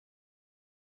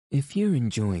If you're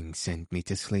enjoying Send Me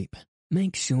to Sleep,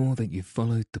 make sure that you've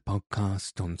followed the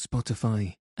podcast on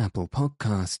Spotify, Apple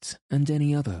Podcasts, and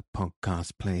any other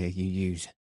podcast player you use.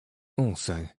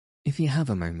 Also, if you have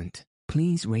a moment,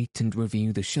 please rate and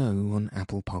review the show on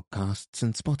Apple Podcasts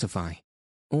and Spotify.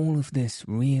 All of this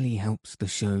really helps the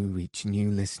show reach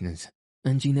new listeners,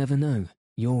 and you never know,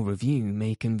 your review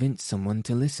may convince someone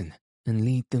to listen and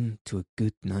lead them to a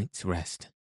good night's rest,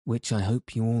 which I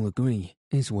hope you all agree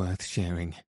is worth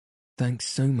sharing. Thanks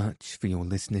so much for your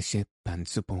listenership and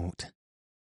support.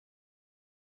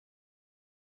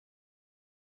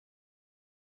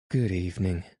 Good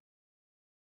evening.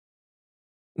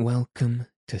 Welcome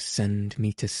to Send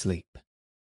Me to Sleep,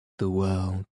 the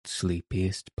world's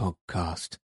sleepiest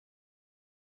podcast.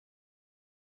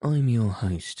 I'm your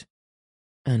host,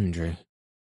 Andrew.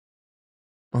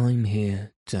 I'm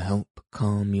here to help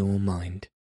calm your mind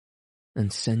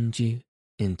and send you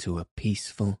into a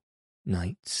peaceful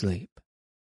night's sleep.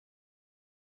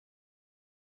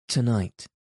 Tonight,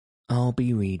 I'll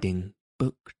be reading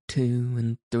Book 2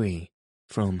 and 3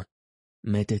 from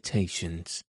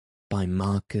Meditations by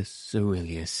Marcus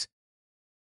Aurelius.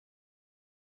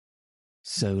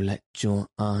 So let your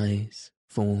eyes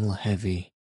fall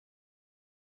heavy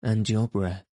and your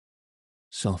breath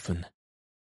soften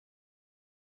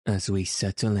as we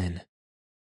settle in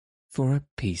for a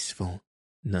peaceful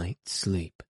night's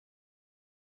sleep.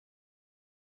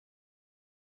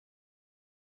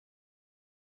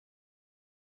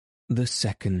 The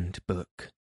second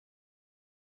book.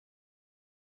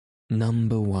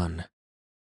 Number 1.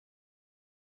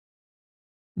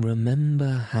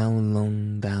 Remember how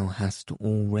long thou hast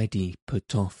already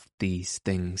put off these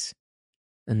things,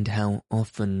 and how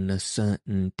often a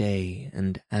certain day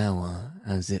and hour,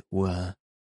 as it were,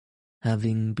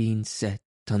 having been set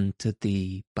unto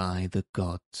thee by the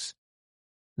gods,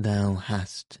 thou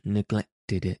hast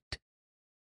neglected it.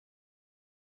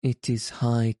 It is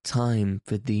high time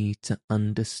for thee to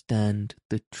understand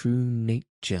the true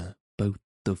nature both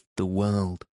of the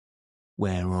world,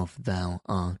 whereof thou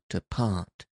art a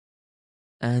part,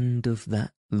 and of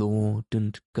that Lord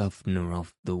and Governor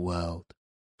of the world,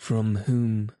 from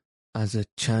whom, as a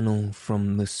channel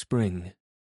from the spring,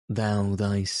 thou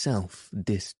thyself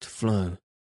didst flow,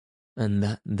 and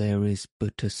that there is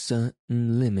but a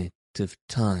certain limit of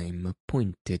time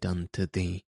appointed unto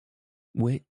thee,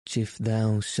 which if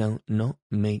thou shalt not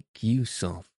make use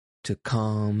of to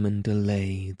calm and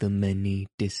allay the many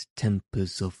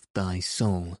distempers of thy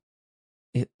soul,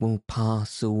 it will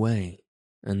pass away,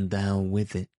 and thou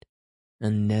with it,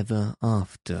 and never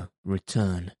after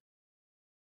return.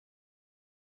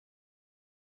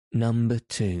 Number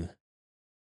 2.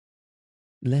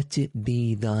 Let it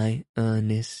be thy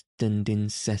earnest and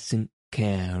incessant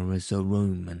care as a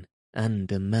Roman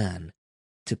and a man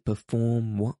to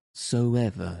perform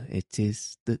whatsoever it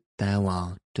is that thou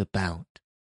art about,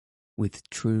 with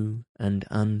true and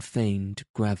unfeigned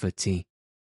gravity,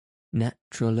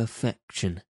 natural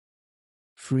affection,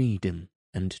 freedom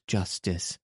and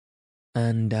justice,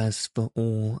 and as for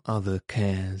all other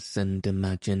cares and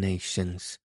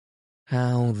imaginations,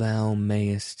 how thou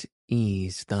mayest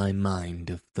ease thy mind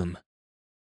of them,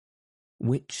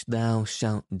 which thou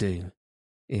shalt do,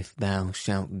 if thou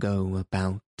shalt go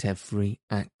about every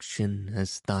action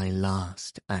as thy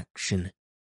last action,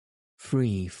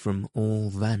 free from all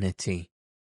vanity,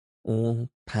 all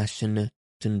passionate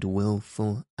and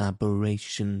wilful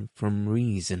aberration from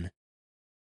reason,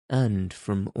 and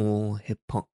from all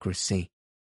hypocrisy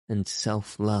and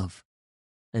self-love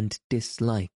and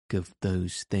dislike of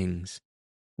those things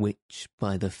which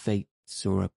by the fates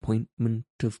or appointment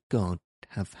of God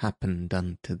have happened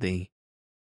unto thee.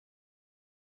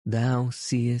 Thou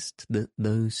seest that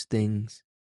those things,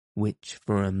 which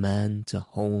for a man to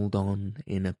hold on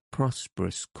in a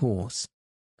prosperous course,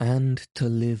 and to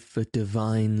live a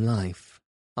divine life,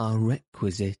 are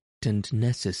requisite and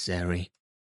necessary,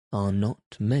 are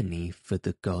not many for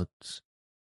the gods,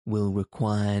 will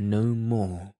require no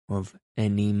more of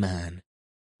any man,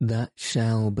 that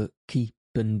shall but keep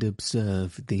and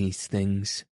observe these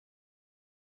things.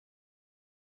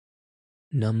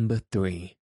 Number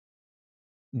 3.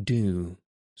 Do,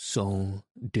 soul,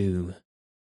 do.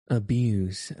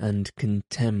 Abuse and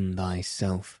contemn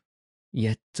thyself,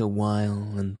 yet a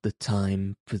while and the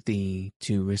time for thee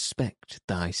to respect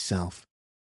thyself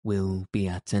will be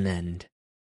at an end.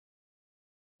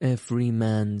 Every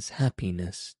man's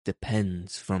happiness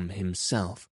depends from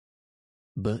himself,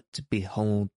 but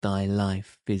behold thy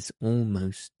life is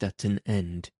almost at an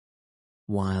end,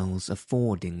 whiles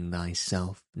affording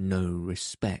thyself no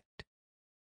respect.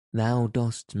 Thou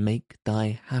dost make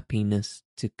thy happiness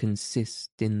to consist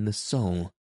in the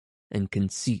soul, and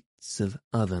conceits of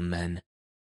other men.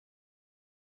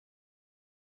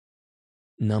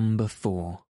 Number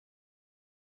 4.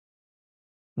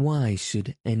 Why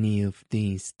should any of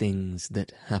these things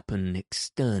that happen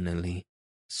externally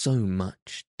so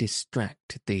much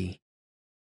distract thee?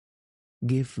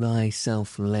 Give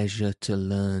thyself leisure to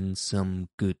learn some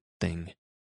good thing,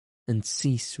 and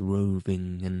cease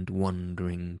roving and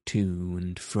wandering to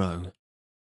and fro.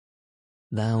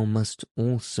 Thou must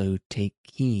also take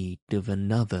heed of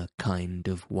another kind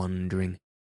of wandering,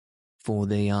 for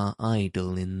they are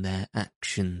idle in their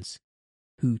actions,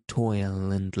 who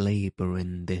toil and labour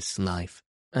in this life,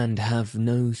 and have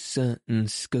no certain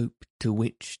scope to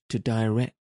which to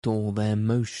direct all their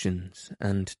motions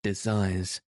and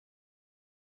desires.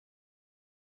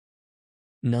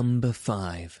 Number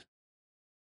 5.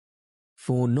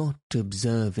 For not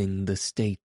observing the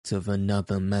state of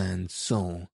another man's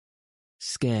soul,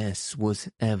 scarce was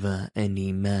ever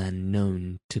any man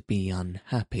known to be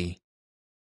unhappy.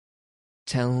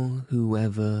 Tell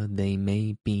whoever they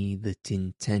may be that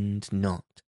intend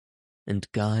not, and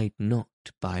guide not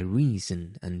by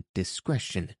reason and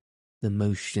discretion the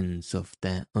motions of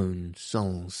their own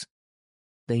souls,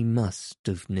 they must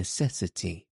of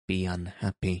necessity be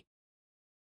unhappy.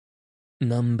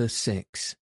 Number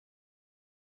 6.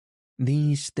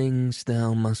 These things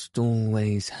thou must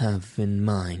always have in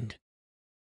mind.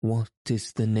 What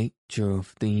is the nature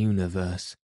of the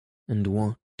universe, and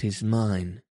what is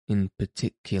mine in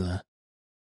particular?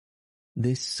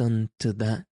 This unto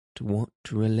that what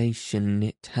relation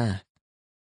it hath,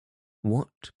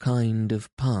 what kind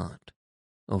of part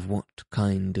of what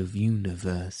kind of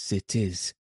universe it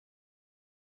is,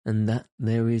 and that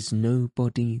there is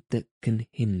nobody that can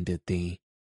hinder thee,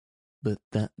 but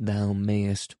that thou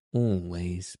mayest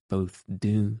always both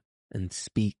do and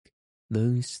speak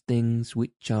those things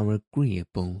which are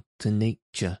agreeable to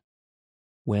nature,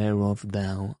 whereof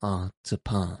thou art a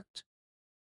part.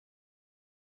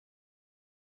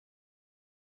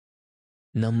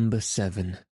 Number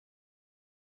 7.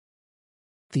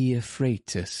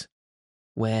 Theophrastus,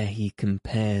 where he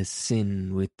compares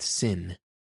sin with sin,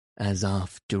 as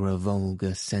after a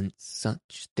vulgar sense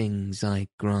such things I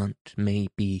grant may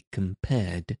be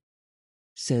compared,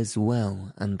 says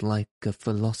well and like a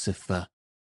philosopher,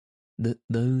 that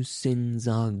those sins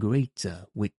are greater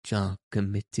which are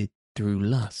committed through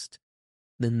lust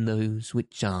than those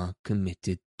which are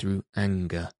committed through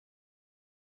anger.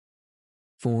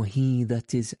 For he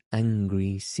that is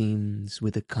angry seems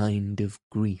with a kind of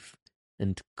grief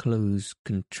and close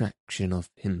contraction of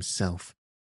himself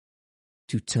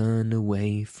to turn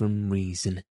away from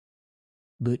reason,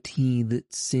 but he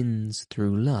that sins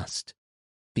through lust,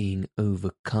 being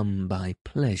overcome by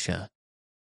pleasure,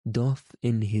 doth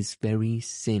in his very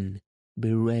sin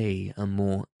bewray a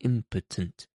more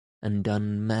impotent and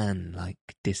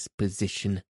unmanlike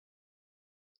disposition.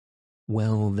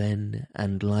 Well then,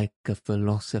 and like a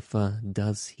philosopher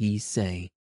does he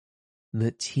say,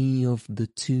 that he of the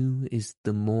two is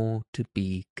the more to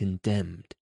be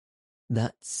condemned,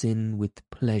 that sin with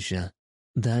pleasure,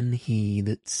 than he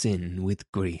that sin with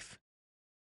grief.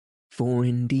 For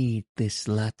indeed this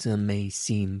latter may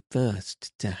seem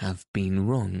first to have been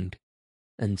wronged,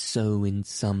 and so in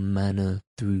some manner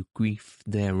through grief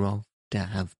thereof to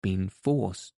have been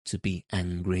forced to be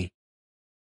angry,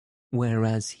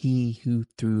 whereas he who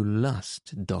through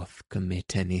lust doth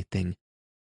commit anything,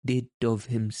 did of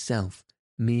himself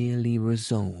merely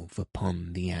resolve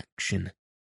upon the action.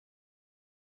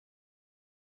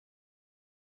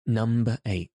 Number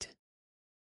 8.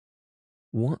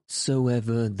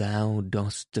 Whatsoever thou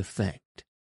dost affect,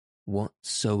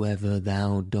 whatsoever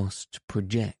thou dost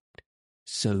project,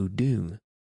 so do,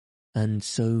 and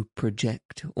so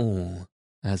project all,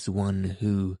 as one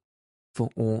who, for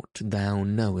aught thou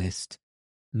knowest,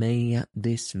 may at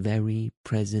this very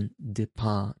present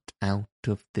depart out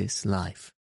of this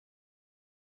life.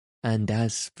 And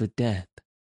as for death,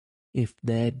 if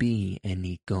there be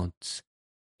any gods,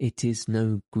 it is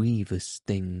no grievous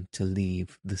thing to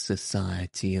leave the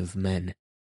society of men.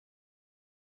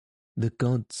 The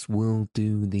gods will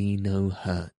do thee no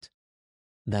hurt,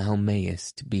 thou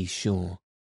mayest be sure.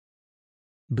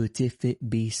 But if it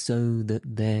be so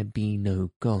that there be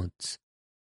no gods,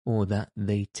 or that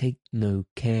they take no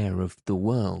care of the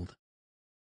world,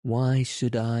 why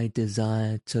should I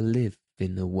desire to live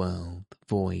in a world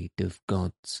void of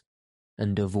gods,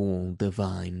 and of all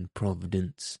divine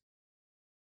providence?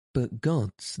 But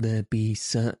gods there be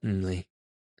certainly,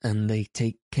 and they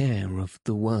take care of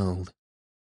the world,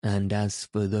 and as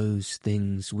for those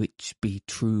things which be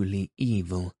truly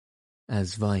evil,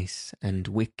 as vice and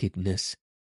wickedness,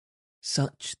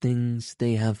 Such things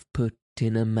they have put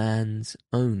in a man's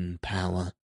own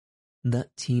power,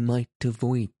 that he might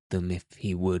avoid them if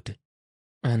he would.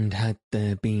 And had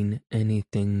there been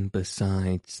anything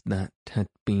besides that had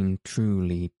been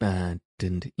truly bad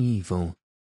and evil,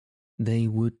 they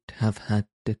would have had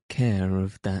the care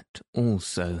of that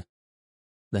also,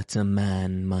 that a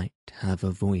man might have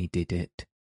avoided it.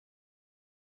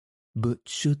 But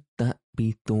should that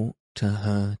be thought to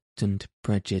hurt and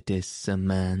prejudice a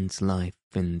man's life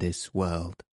in this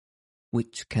world,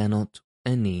 which cannot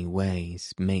any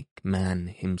ways make man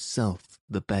himself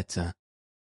the better,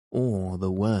 or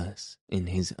the worse in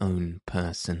his own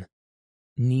person,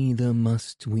 neither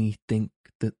must we think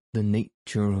that the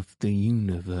nature of the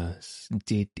universe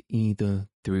did either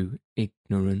through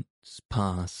ignorance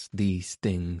pass these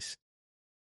things,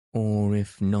 or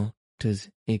if not as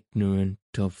ignorant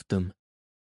of them,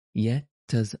 yet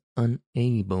as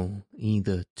unable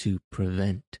either to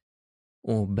prevent,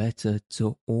 or better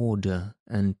to order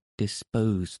and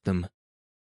dispose them.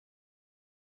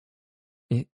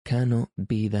 It cannot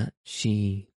be that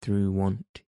she, through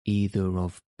want either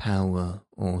of power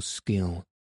or skill,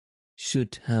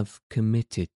 should have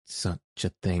committed such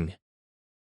a thing,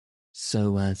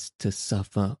 so as to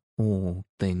suffer all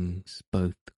things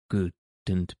both good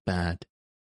and bad,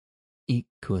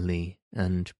 equally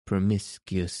and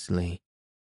promiscuously,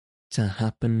 to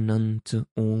happen unto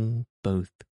all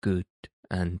both good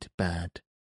and bad.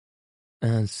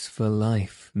 As for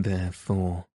life,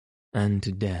 therefore,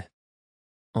 and death,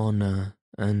 honour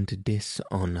and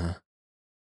dishonour,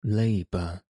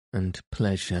 labour and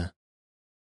pleasure,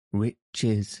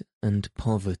 riches and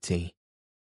poverty,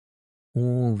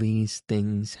 all these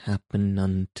things happen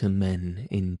unto men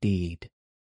indeed,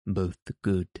 both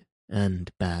good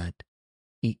and bad,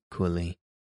 equally,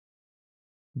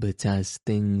 but as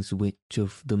things which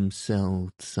of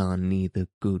themselves are neither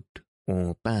good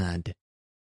or bad,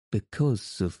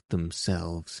 because of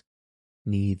themselves,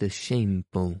 neither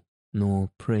shameful nor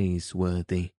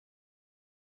praiseworthy.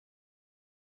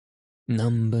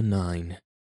 Number 9.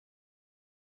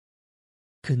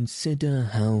 Consider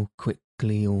how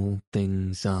quickly all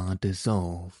things are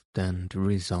dissolved and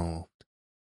resolved,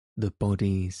 the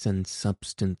bodies and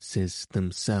substances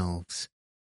themselves,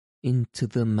 into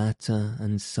the matter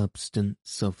and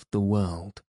substance of the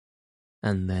world,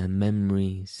 and their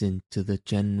memories into the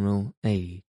general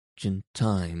age and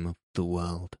time of the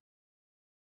world.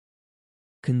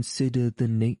 Consider the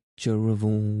nature of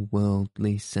all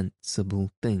worldly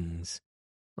sensible things,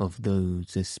 of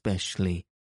those especially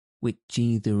which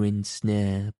either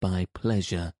ensnare by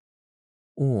pleasure,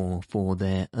 or for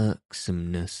their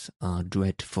irksomeness are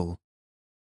dreadful,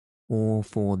 or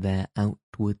for their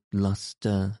outward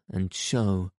lustre and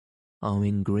show are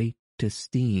in great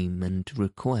esteem and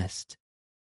request.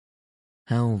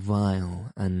 How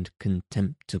vile and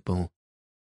contemptible,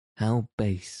 how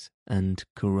base and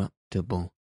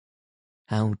corruptible,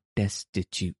 how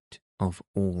destitute of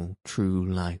all true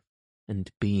life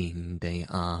and being they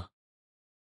are.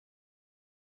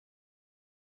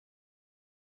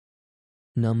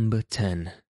 Number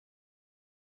 10.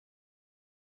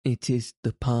 It is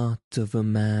the part of a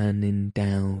man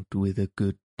endowed with a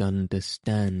good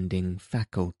understanding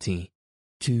faculty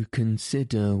to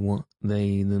consider what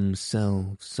they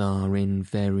themselves are in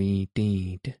very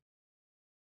deed,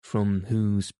 from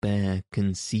whose bare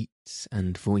conceits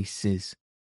and voices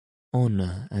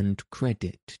honour and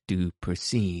credit do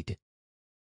proceed,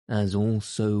 as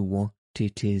also what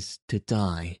it is to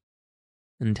die,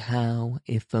 and how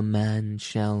if a man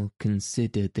shall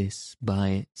consider this by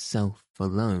itself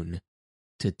alone,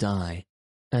 to die,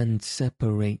 and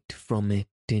separate from it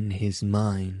in his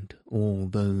mind all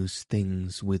those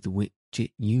things with which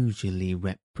it usually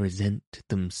represent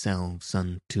themselves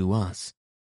unto us,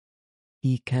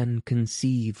 he can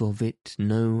conceive of it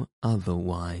no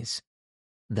otherwise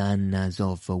than as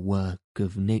of a work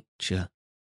of nature,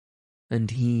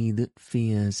 and he that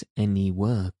fears any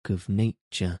work of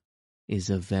nature is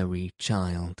a very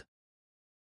child.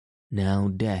 Now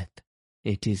death,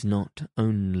 it is not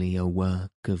only a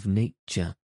work of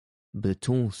nature, but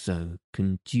also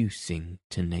conducing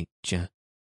to nature.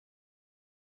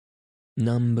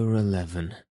 Number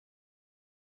 11.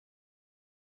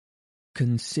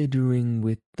 Considering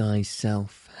with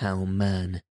thyself how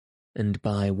man, and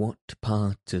by what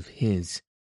part of his,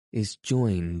 is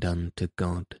joined unto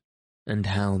God, and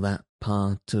how that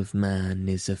part of man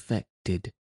is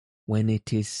affected when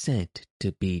it is said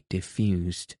to be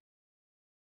diffused.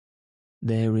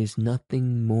 There is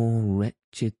nothing more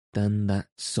wretched than that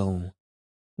soul,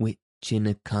 which in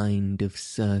a kind of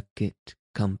circuit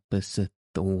compasseth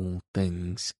all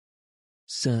things,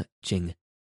 searching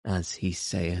as he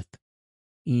saith,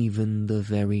 even the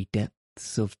very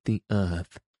depths of the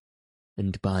earth,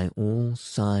 and by all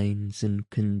signs and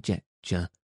conjecture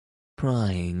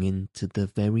prying into the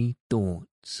very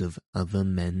thoughts of other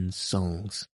men's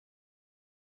souls.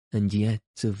 And yet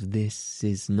of this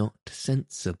is not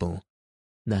sensible,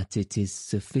 that it is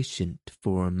sufficient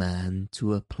for a man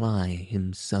to apply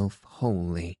himself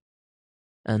wholly,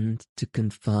 and to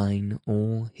confine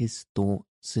all his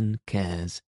thoughts and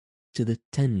cares to the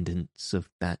tendance of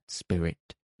that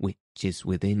spirit which is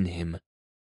within him,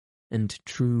 and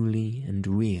truly and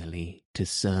really to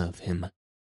serve him.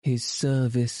 His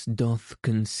service doth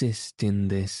consist in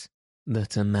this,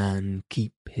 that a man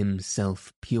keep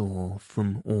himself pure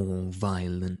from all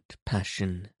violent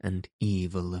passion and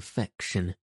evil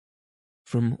affection,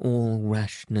 from all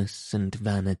rashness and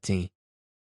vanity,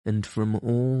 and from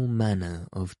all manner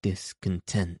of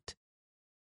discontent,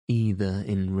 either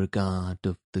in regard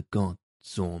of the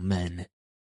gods or men.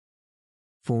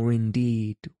 For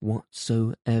indeed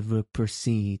whatsoever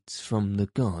proceeds from the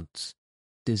gods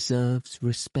deserves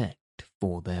respect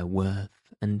for their worth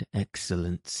and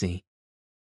excellency,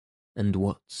 and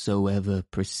whatsoever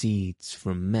proceeds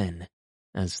from men,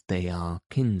 as they are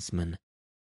kinsmen,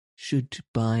 should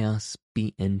by us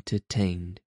be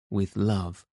entertained with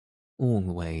love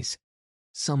always,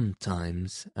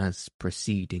 sometimes as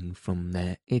proceeding from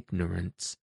their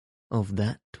ignorance of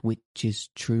that which is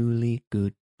truly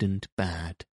good and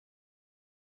bad,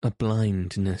 a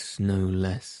blindness no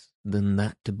less than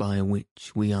that by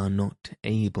which we are not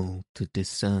able to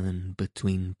discern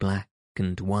between black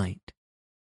and white,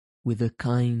 with a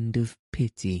kind of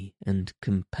pity and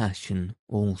compassion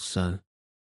also.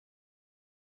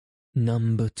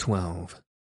 Number 12.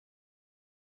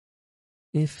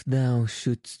 If thou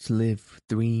shouldst live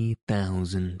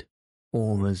 3,000,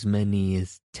 or as many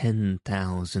as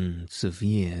 10,000 of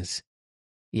years,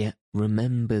 yet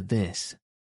remember this,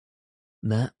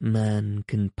 that man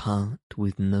can part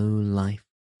with no life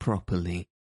properly,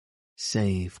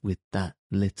 save with that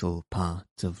little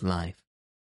part of life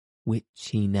which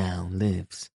he now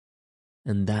lives,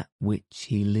 and that which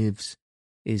he lives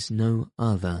is no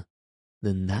other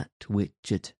than that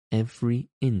which at every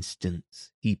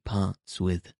instance he parts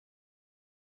with.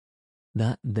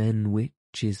 That then which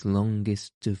is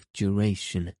longest of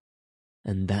duration,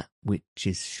 and that which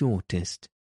is shortest,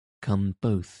 come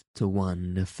both to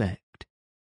one effect.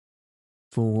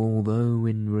 For although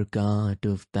in regard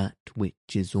of that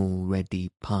which is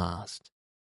already past,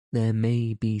 there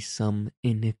may be some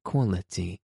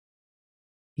inequality,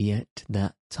 yet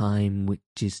that time which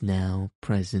is now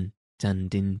present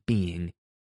and in being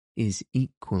is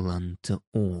equal unto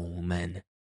all men.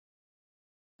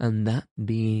 And that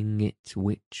being it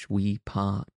which we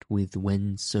part with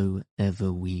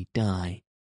whensoever we die,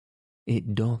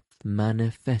 it doth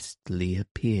manifestly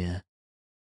appear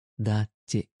that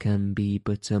it can be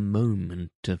but a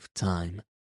moment of time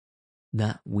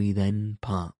that we then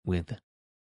part with.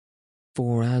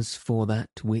 For as for that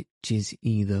which is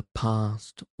either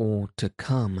past or to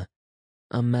come,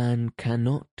 a man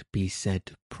cannot be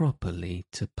said properly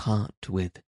to part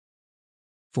with.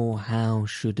 For how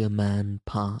should a man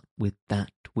part with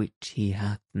that which he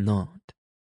hath not?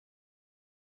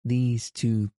 These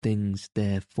two things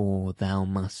therefore thou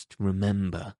must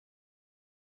remember.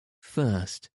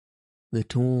 First,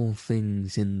 that all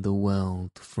things in the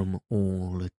world from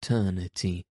all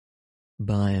eternity,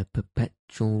 by a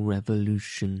perpetual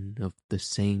revolution of the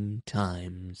same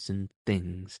times and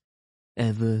things,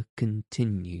 ever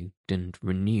continued and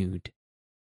renewed,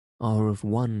 are of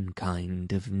one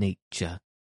kind of nature,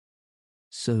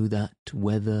 so that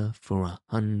whether for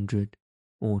 100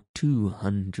 or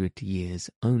 200 years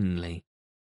only,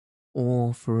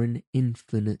 or for an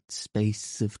infinite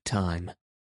space of time,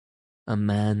 a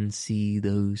man see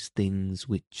those things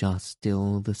which are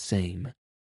still the same,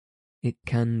 it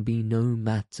can be no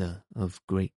matter of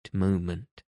great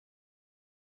moment.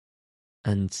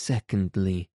 And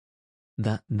secondly,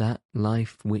 that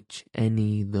life which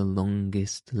any the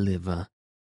longest liver,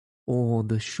 or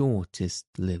the shortest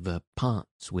liver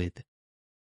parts with,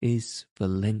 is for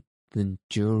length and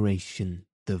duration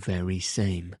the very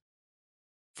same,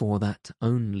 for that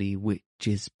only which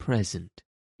is present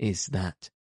is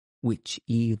that which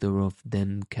either of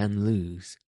them can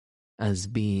lose, as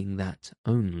being that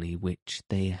only which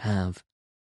they have,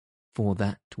 for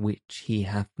that which he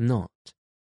hath not,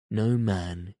 no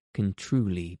man can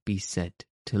truly be said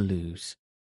to lose.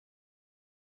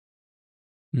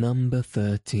 Number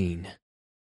 13.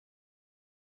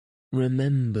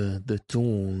 Remember that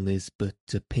all is but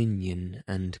opinion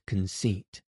and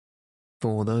conceit,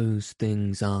 For those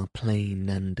things are plain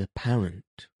and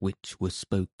apparent which were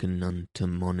spoken unto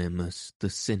Monimus the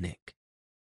Cynic,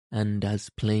 and as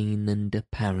plain and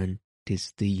apparent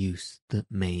is the use that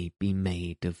may be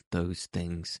made of those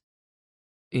things,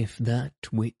 if that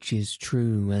which is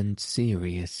true and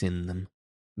serious in them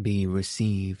be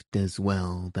received as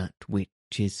well that which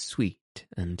is sweet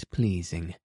and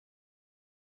pleasing.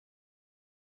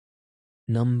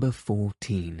 Number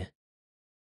 14.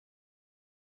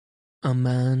 A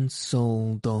man's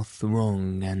soul doth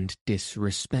wrong and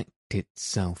disrespect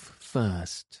itself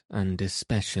first and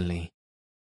especially,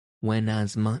 when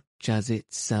as much as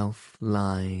itself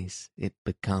lies it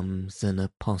becomes an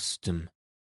apostum,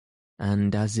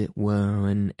 and as it were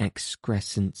an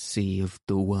excrescency of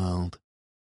the world,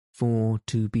 for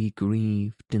to be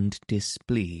grieved and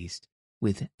displeased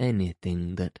with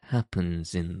anything that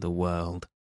happens in the world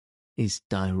is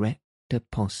direct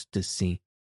apostasy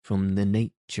from the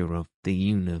nature of the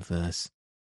universe,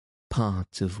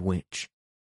 part of which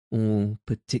all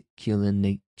particular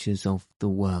natures of the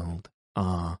world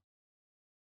are.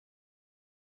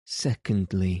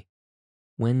 Secondly,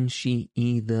 when she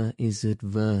either is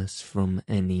adverse from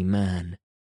any man,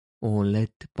 or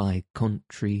led by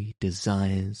contrary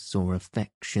desires or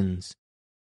affections,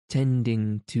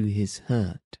 tending to his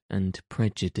hurt and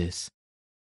prejudice,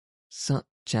 such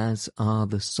as are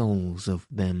the souls of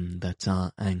them that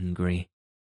are angry.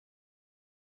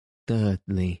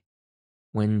 Thirdly,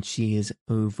 when she is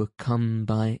overcome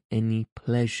by any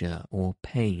pleasure or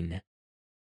pain.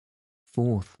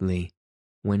 Fourthly,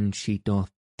 when she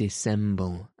doth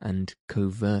dissemble and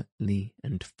covertly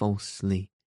and falsely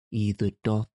either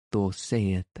doth or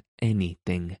saith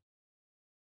anything.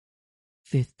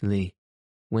 Fifthly,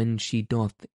 when she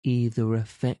doth either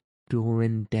affect or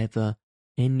endeavour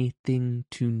anything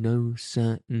to no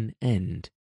certain end,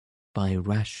 by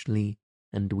rashly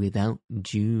and without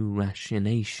due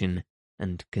rationation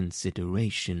and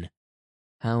consideration,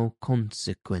 how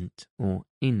consequent or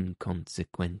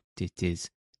inconsequent it is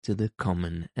to the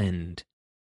common end.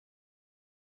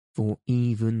 For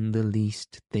even the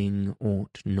least thing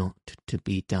ought not to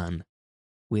be done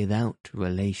without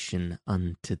relation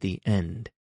unto the end,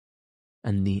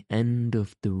 and the end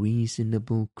of the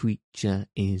reasonable creature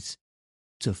is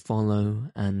to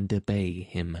follow and obey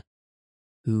him,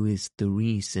 who is the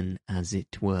reason as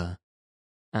it were,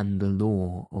 and the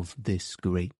law of this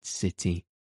great city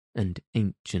and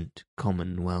ancient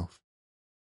commonwealth.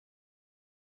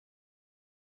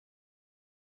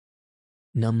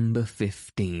 Number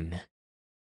 15.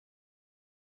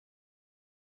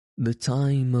 The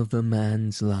time of a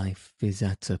man's life is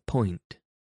at a point,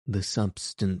 the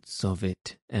substance of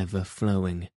it ever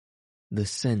flowing, the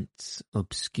sense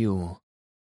obscure,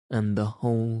 and the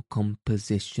whole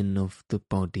composition of the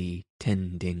body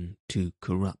tending to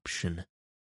corruption.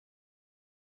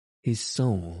 His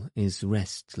soul is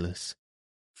restless,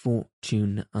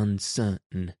 fortune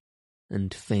uncertain,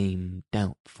 and fame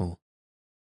doubtful.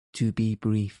 To be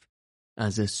brief,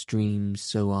 as a stream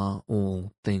so are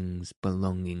all things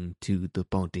belonging to the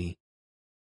body,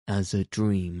 as a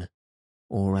dream,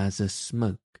 or as a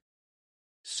smoke,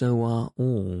 so are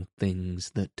all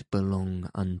things that belong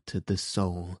unto the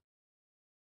soul.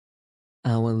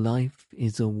 Our life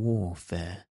is a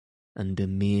warfare and a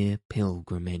mere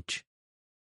pilgrimage.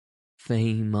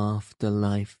 Fame after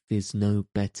life is no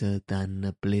better than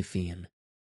oblivion.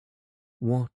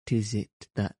 What is it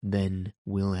that then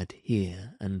will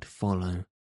adhere and follow?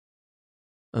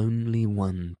 Only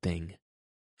one thing,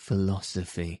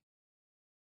 philosophy.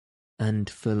 And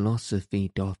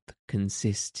philosophy doth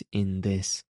consist in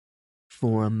this,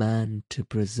 for a man to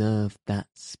preserve that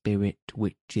spirit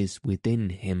which is within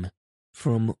him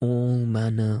from all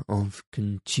manner of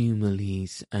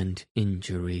contumelies and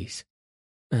injuries,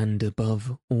 and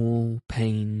above all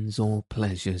pains or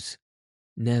pleasures,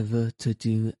 never to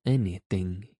do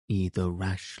anything either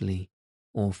rashly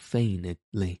or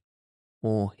feignedly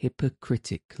or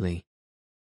hypocritically,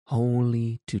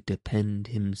 wholly to depend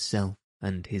himself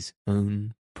and his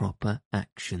own proper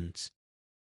actions,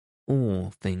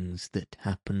 all things that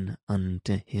happen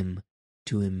unto him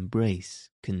to embrace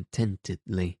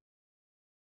contentedly,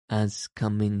 as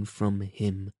coming from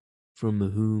him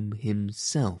from whom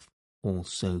himself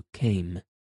also came,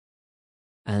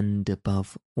 and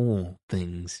above all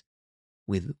things,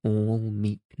 with all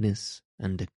meekness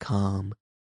and a calm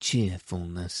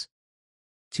cheerfulness,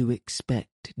 to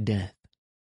expect death,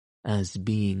 as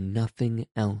being nothing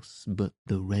else but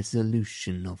the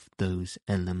resolution of those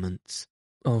elements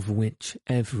of which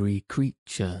every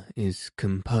creature is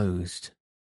composed.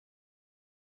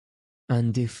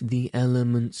 And if the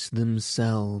elements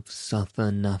themselves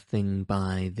suffer nothing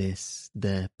by this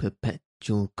their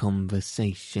perpetual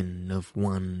conversation of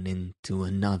one into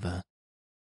another,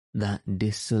 that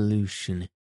dissolution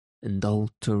and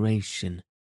alteration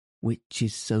which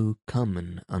is so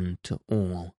common unto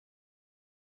all,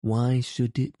 why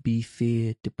should it be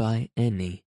feared by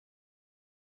any?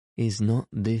 Is not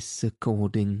this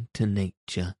according to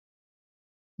nature?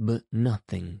 But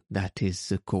nothing that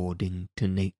is according to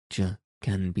nature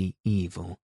can be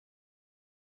evil.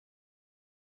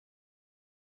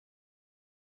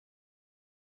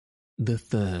 The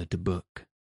third book.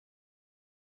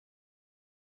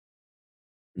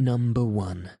 Number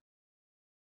 1.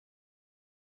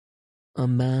 A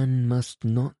man must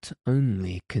not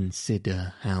only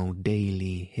consider how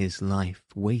daily his life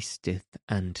wasteth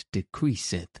and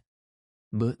decreaseth,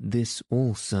 but this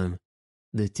also,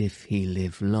 that if he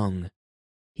live long,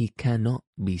 he cannot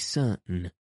be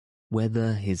certain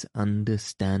whether his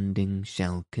understanding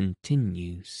shall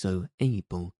continue so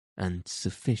able and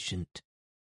sufficient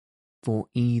for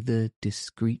either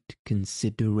discreet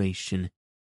consideration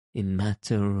in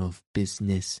matter of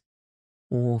business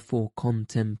or for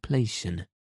contemplation,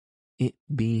 it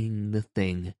being the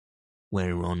thing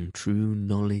whereon true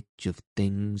knowledge of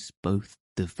things both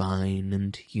divine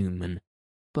and human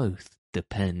both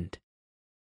depend.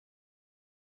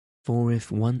 For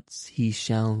if once he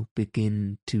shall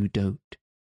begin to dote,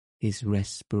 his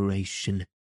respiration,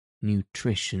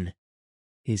 nutrition,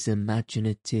 his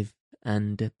imaginative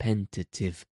and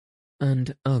appetitive,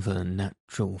 and other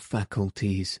natural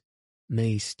faculties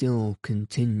may still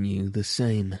continue the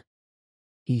same,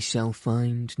 he shall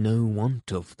find no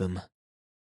want of them.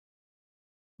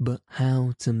 But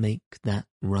how to make that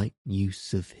right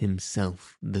use of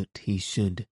himself that he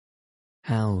should,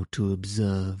 how to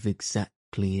observe exactly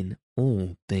in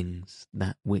all things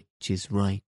that which is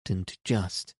right and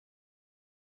just,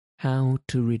 how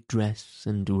to redress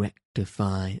and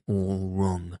rectify all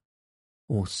wrong,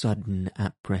 or sudden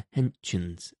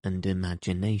apprehensions and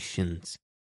imaginations,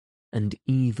 and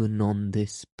even on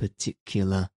this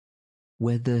particular,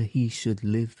 whether he should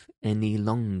live any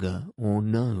longer or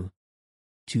no,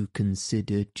 to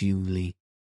consider duly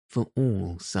for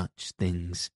all such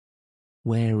things,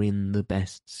 wherein the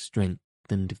best strength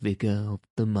and vigour of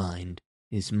the mind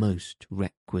is most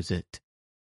requisite.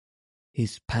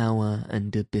 His power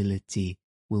and ability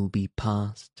will be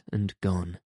past and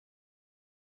gone.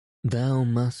 Thou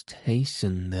must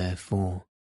hasten, therefore,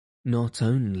 not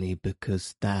only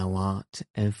because thou art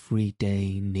every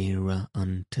day nearer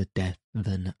unto death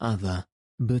than other,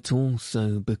 but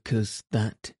also because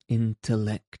that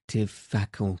intellective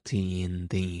faculty in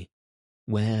thee,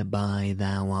 whereby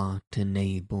thou art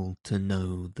enabled to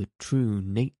know the true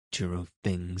nature of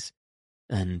things,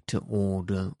 and to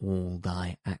order all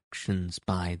thy actions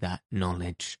by that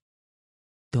knowledge,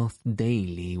 doth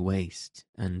daily waste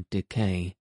and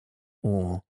decay,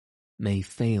 or may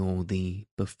fail thee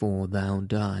before thou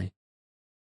die.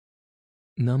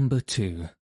 Number 2.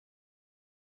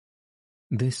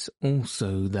 This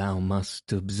also thou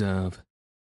must observe,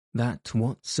 that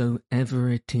whatsoever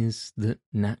it is that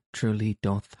naturally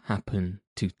doth happen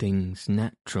to things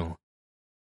natural,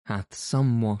 hath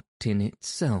somewhat in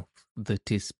itself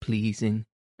that is pleasing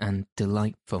and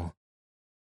delightful.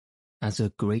 As a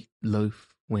great loaf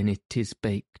when it is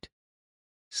baked,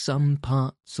 some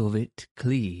parts of it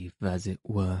cleave as it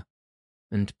were,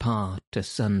 and part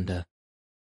asunder,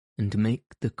 and make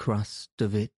the crust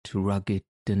of it rugged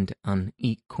and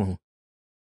unequal,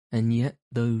 and yet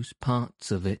those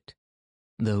parts of it,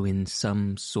 though in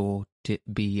some sort it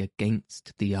be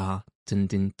against the art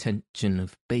and intention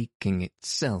of baking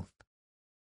itself,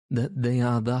 that they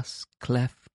are thus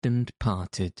cleft and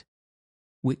parted,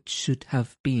 which should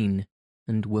have been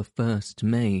and were first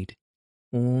made,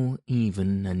 all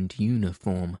even and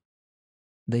uniform,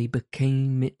 they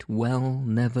became it well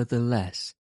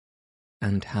nevertheless,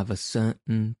 and have a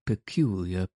certain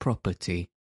peculiar property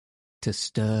to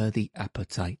stir the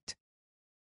appetite.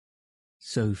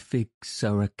 So figs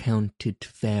are accounted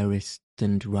fairest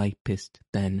and ripest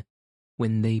then,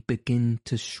 when they begin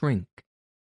to shrink,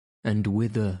 and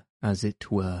wither as it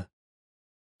were.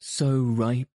 So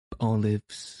ripe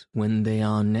olives when they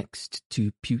are next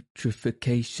to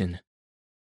putrefaction,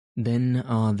 then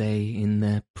are they in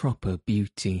their proper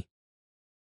beauty.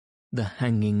 The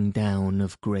hanging down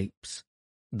of grapes,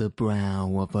 the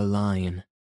brow of a lion,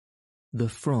 the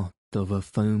froth of a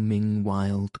foaming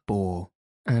wild boar,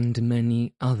 and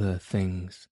many other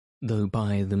things, though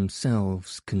by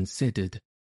themselves considered,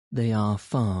 they are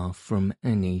far from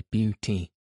any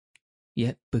beauty,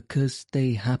 yet because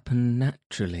they happen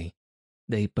naturally,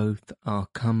 they both are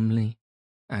comely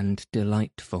and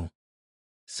delightful,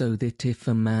 so that if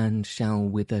a man shall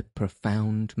with a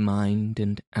profound mind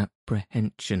and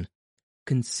apprehension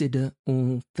consider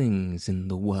all things in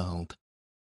the world,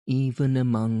 even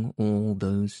among all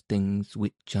those things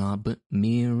which are but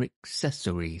mere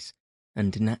accessories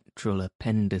and natural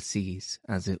appendices,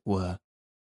 as it were,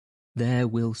 there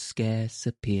will scarce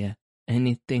appear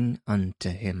anything unto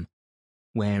him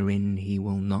wherein he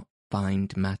will not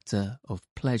find matter of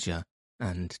pleasure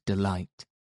and delight.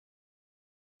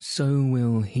 So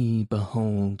will he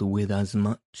behold with as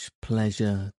much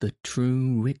pleasure the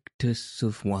true rictus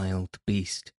of wild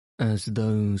beast as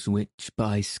those which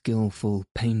by skilful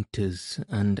painters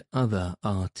and other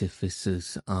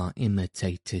artificers are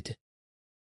imitated.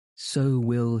 So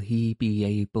will he be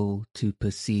able to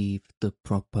perceive the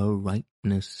proper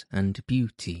ripeness and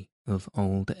beauty of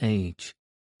old age,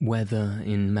 whether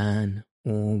in man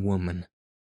or woman.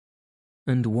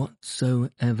 And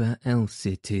whatsoever else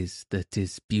it is that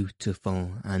is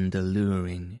beautiful and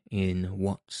alluring in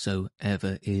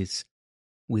whatsoever is,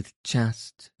 with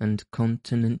chaste and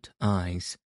continent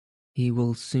eyes, he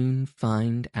will soon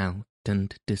find out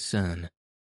and discern.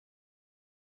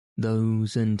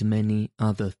 Those and many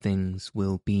other things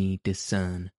will be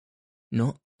discern,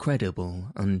 not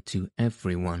credible unto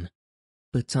every one,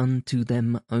 but unto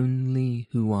them only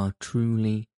who are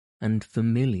truly and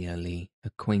familiarly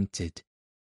acquainted,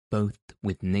 both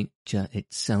with nature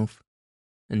itself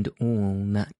and all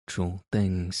natural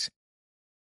things.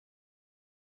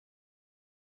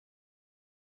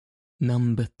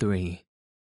 Number 3.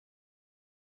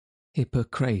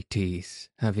 Hippocrates,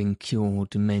 having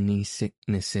cured many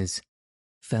sicknesses,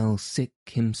 fell sick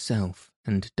himself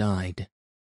and died.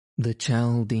 The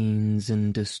Chaldeans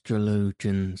and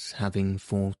astrologians, having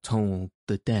foretold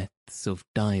the deaths of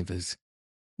divers,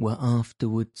 were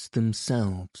afterwards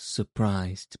themselves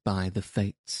surprised by the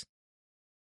fates.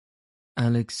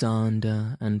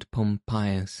 Alexander and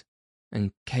Pompeius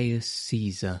and Caius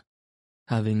Caesar,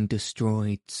 having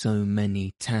destroyed so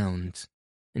many towns,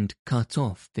 and cut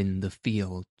off in the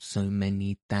field so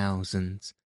many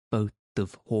thousands, both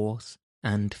of horse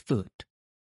and foot,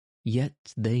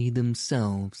 yet they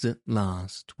themselves at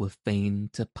last were fain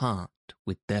to part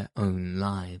with their own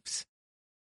lives.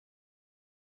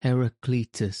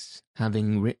 Heraclitus,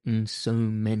 having written so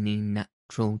many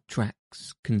natural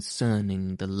tracts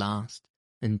concerning the last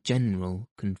and general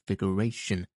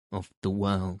configuration of the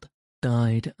world,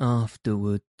 died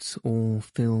afterwards all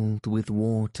filled with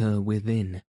water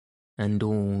within, and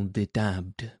all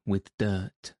bedabbed with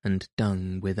dirt and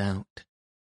dung without.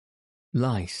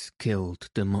 Lice killed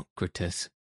Democritus,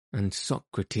 and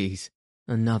Socrates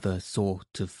another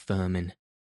sort of vermin,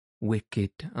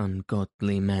 wicked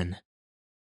ungodly men.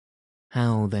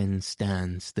 How then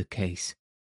stands the case?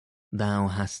 Thou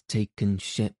hast taken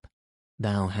ship,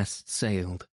 thou hast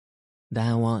sailed,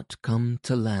 thou art come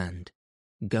to land,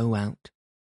 go out,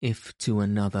 if to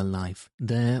another life,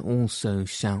 there also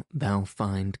shalt thou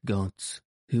find gods,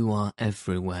 who are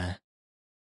everywhere.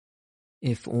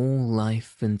 If all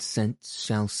life and sense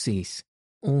shall cease,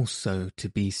 also to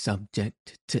be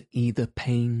subject to either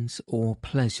pains or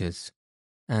pleasures,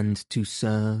 and to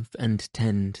serve and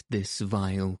tend this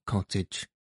vile cottage,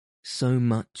 so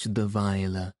much the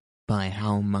viler by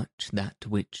how much that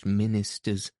which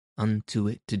ministers unto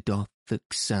it doth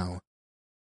excel,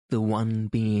 the one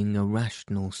being a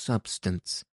rational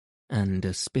substance and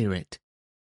a spirit,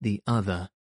 the other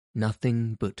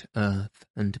nothing but earth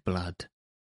and blood.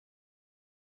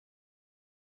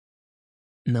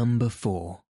 Number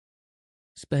 4.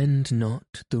 Spend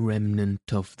not the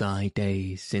remnant of thy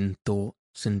days in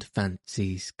thoughts and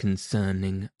fancies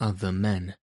concerning other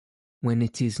men, when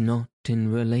it is not in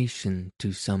relation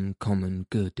to some common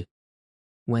good,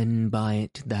 when by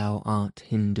it thou art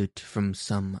hindered from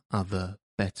some other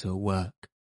better work.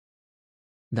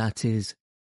 That is,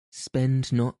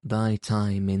 spend not thy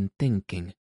time in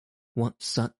thinking what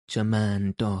such a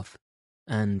man doth,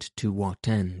 and to what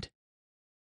end,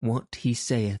 what he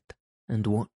saith, and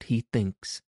what he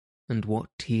thinks, and what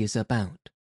he is about,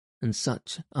 and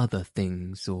such other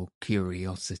things or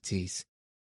curiosities,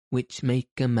 which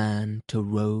make a man to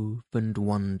rove and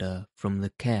wander from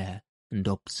the care and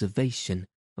observation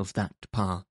of that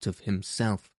part of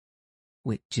himself,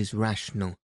 which is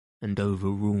rational and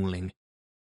overruling.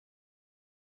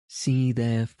 See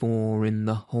therefore in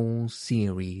the whole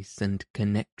series and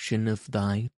connection of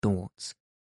thy thoughts,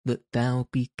 that thou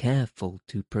be careful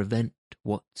to prevent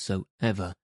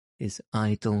whatsoever is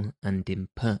idle and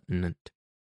impertinent,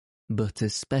 but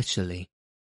especially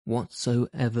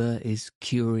whatsoever is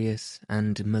curious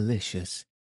and malicious,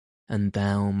 and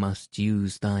thou must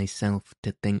use thyself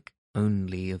to think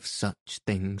only of such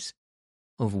things,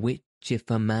 of which if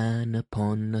a man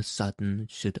upon a sudden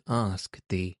should ask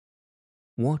thee,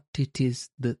 what it is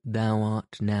that thou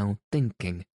art now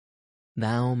thinking,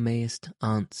 thou mayest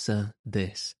answer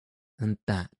this and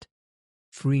that,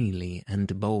 freely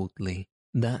and boldly,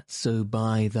 that so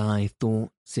by thy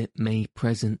thoughts it may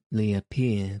presently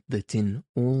appear that in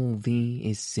all thee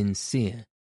is sincere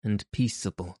and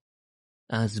peaceable,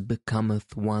 as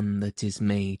becometh one that is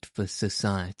made for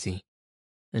society,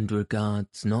 and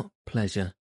regards not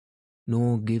pleasure,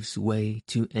 nor gives way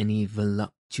to any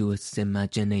voluptuous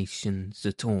imaginations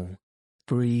at all,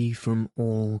 free from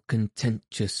all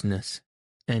contentiousness,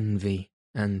 envy,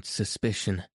 and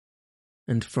suspicion,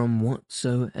 and from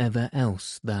whatsoever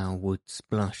else thou wouldst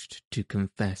blush to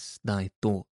confess thy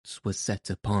thoughts were set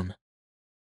upon.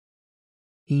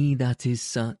 He that is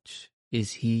such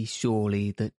is he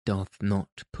surely that doth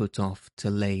not put off to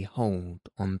lay hold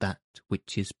on that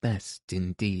which is best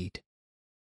indeed.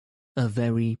 A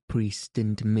very priest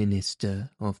and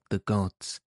minister of the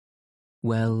gods,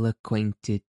 well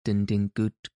acquainted and in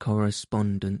good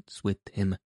correspondence with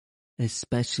him,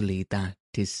 especially that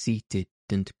is seated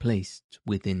and placed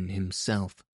within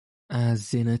himself,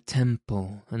 as in a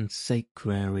temple and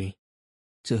sacrary,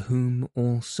 to whom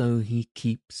also he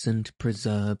keeps and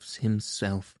preserves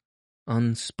himself,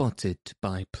 unspotted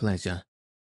by pleasure,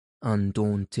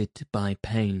 undaunted by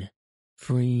pain,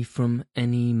 free from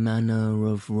any manner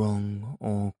of wrong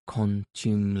or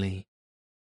contumely,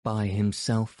 by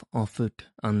himself offered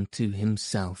unto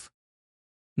himself,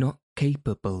 not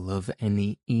capable of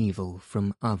any evil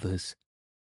from others,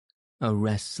 a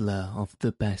wrestler of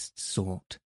the best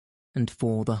sort, and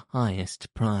for the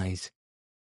highest prize,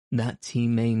 that he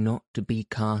may not be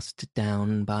cast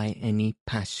down by any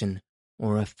passion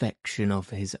or affection of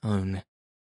his own,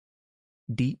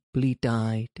 deeply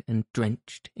dyed and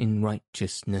drenched in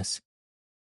righteousness,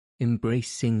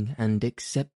 embracing and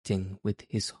accepting with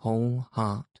his whole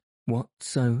heart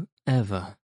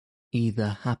whatsoever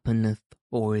either happeneth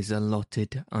or is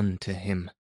allotted unto him,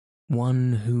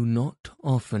 one who not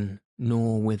often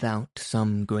nor without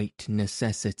some great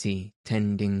necessity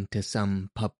tending to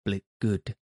some public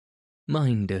good,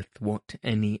 mindeth what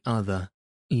any other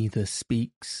either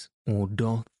speaks or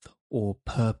doth or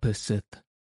purposeth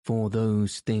for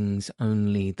those things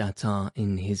only that are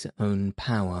in his own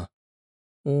power,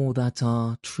 or that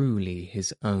are truly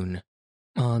his own,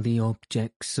 are the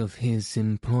objects of his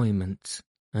employments,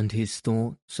 and his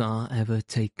thoughts are ever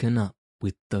taken up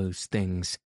with those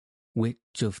things,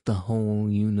 which of the whole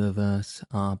universe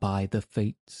are by the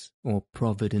fates or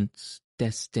providence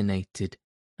destinated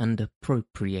and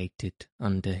appropriated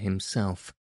unto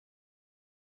himself.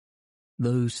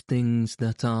 Those things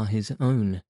that are his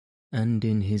own, and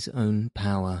in his own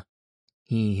power,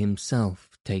 he himself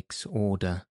takes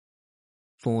order,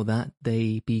 for that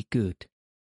they be good,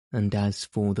 and as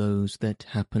for those that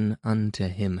happen unto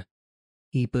him,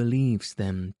 he believes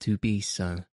them to be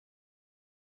so.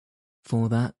 For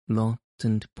that lot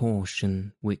and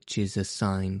portion which is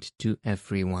assigned to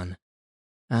everyone,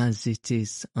 as it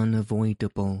is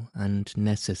unavoidable and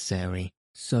necessary,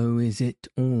 so is it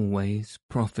always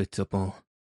profitable.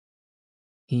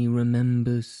 He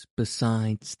remembers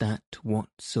besides that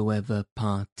whatsoever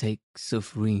partakes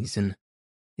of reason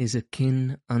is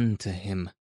akin unto him,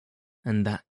 and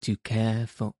that to care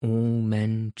for all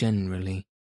men generally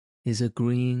is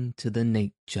agreeing to the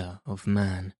nature of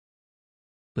man.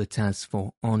 But as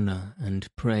for honour and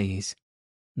praise,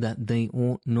 that they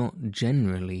ought not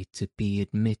generally to be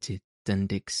admitted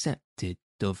and accepted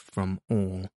of from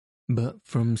all, but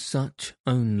from such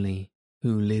only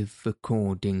who live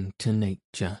according to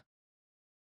nature.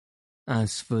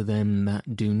 As for them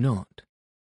that do not,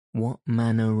 what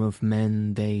manner of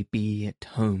men they be at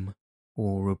home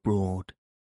or abroad,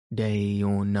 day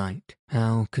or night,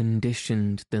 how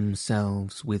conditioned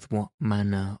themselves with what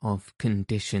manner of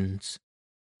conditions,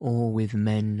 or with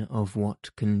men of what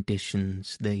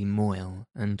conditions they moil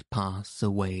and pass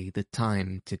away the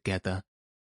time together,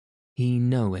 he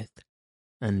knoweth,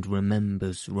 and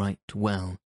remembers right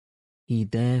well. He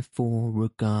therefore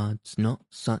regards not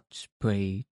such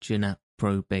praise and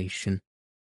approbation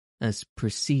as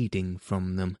proceeding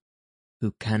from them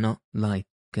who cannot like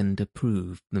and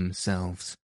approve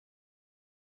themselves.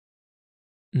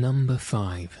 Number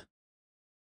 5.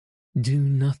 Do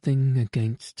nothing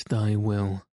against thy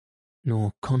will,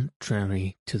 nor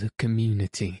contrary to the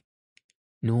community,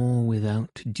 nor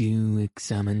without due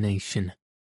examination,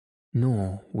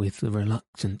 nor with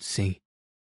reluctancy.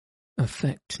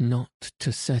 Affect not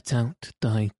to set out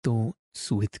thy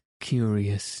thoughts with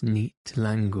curious neat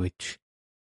language.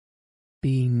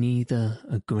 Be neither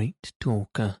a great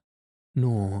talker,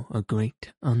 nor a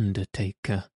great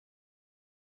undertaker.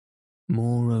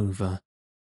 Moreover,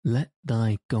 let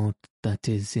thy God that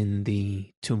is in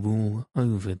thee to rule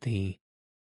over thee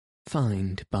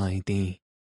find by thee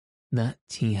that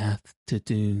he hath to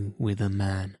do with a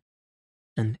man,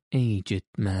 an aged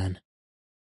man,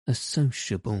 a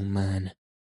sociable man,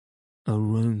 a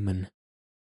Roman,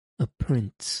 a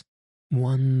prince,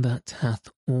 one that hath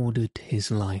ordered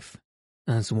his life,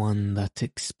 as one that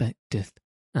expecteth,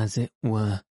 as it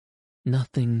were,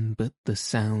 nothing but the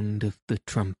sound of the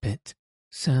trumpet,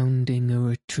 sounding a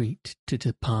retreat to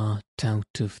depart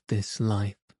out of this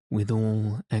life with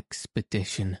all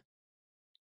expedition.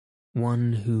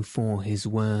 One who for his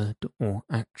word or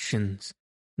actions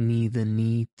neither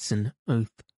needs an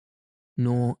oath,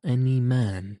 nor any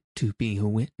man to be a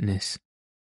witness.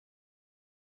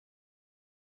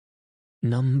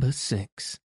 Number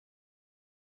 6.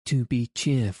 To be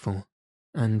cheerful,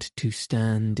 and to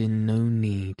stand in no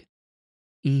need,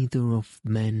 either of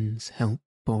men's help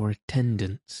or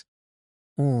attendance,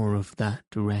 or of that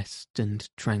rest and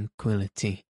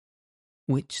tranquillity,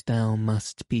 which thou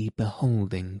must be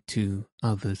beholding to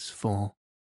others for.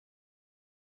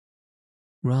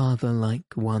 Rather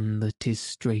like one that is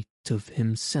straight of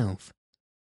himself,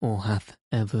 or hath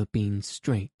ever been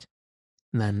straight,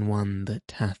 than one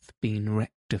that hath been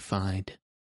rectified.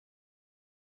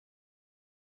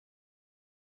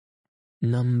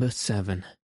 Number 7.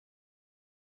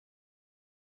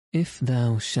 If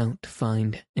thou shalt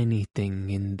find anything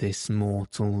in this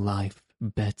mortal life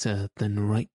better than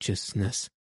righteousness,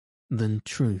 than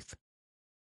truth,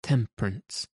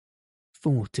 temperance,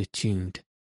 fortitude,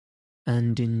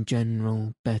 and in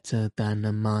general better than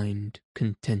a mind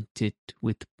contented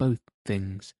with both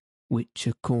things which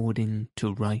according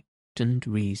to right and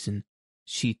reason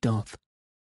she doth,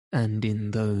 and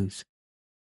in those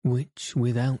which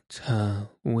without her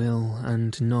will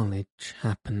and knowledge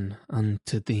happen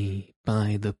unto thee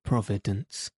by the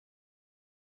providence.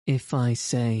 If I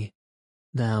say,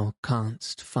 thou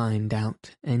canst find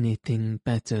out anything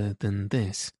better than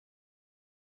this,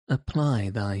 apply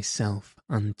thyself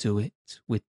unto it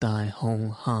with thy whole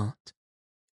heart,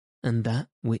 and that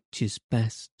which is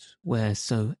best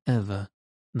wheresoever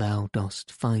thou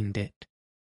dost find it,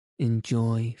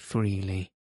 enjoy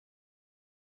freely.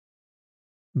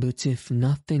 But if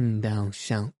nothing thou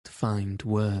shalt find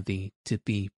worthy to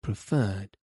be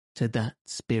preferred to that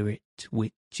spirit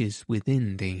which is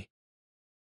within thee,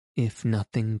 if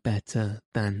nothing better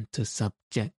than to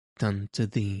subject unto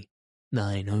thee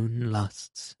thine own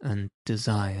lusts and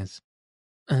desires,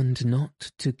 and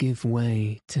not to give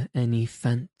way to any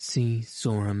fancies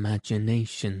or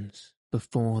imaginations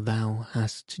before thou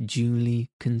hast duly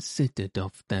considered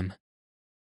of them,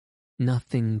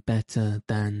 nothing better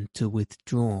than to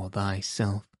withdraw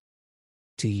thyself,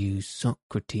 to use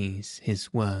Socrates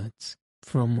his words,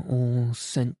 from all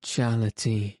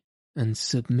sensuality, and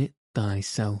submit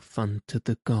thyself unto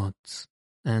the gods,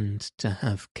 and to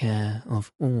have care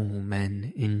of all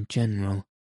men in general.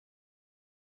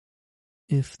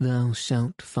 If thou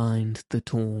shalt find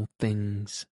that all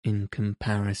things, in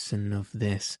comparison of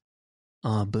this,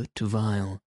 are but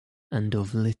vile, and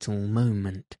of little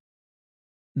moment,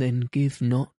 then give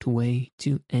not way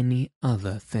to any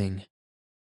other thing,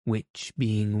 which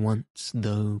being once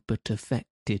though but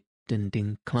affected and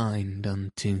inclined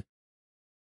unto,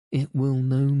 it will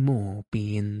no more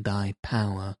be in thy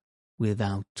power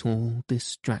without all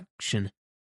distraction,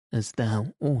 as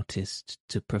thou oughtest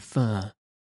to prefer,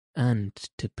 and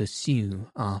to pursue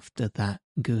after that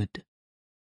good,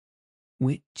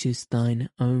 which is thine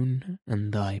own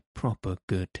and thy proper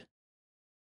good.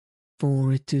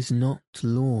 For it is not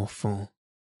lawful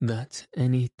that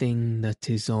anything that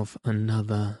is of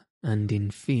another and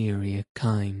inferior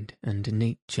kind and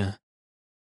nature,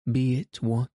 be it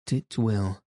what it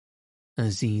will,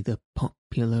 as either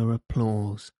popular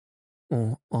applause,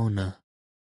 or honour,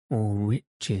 or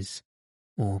riches,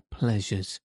 or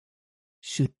pleasures,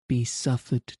 should be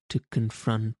suffered to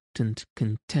confront and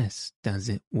contest, as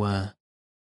it were,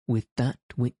 with that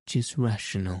which is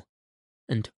rational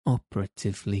and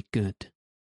operatively good.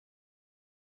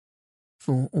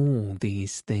 For all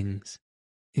these things,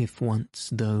 if once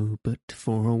though but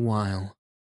for a while,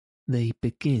 they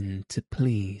begin to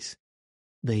please,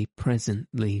 they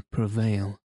presently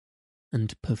prevail,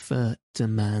 and pervert a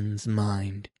man's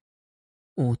mind,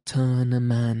 or turn a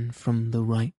man from the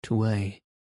right way.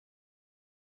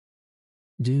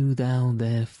 Do thou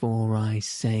therefore, I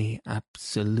say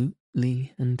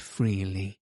absolutely and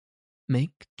freely,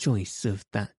 make choice of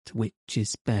that which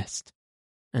is best,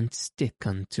 and stick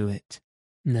unto it.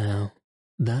 Now,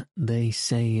 that they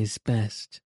say is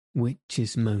best which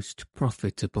is most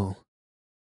profitable.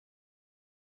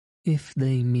 If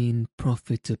they mean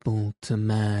profitable to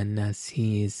man as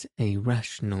he is a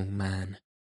rational man,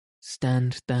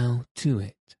 stand thou to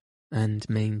it and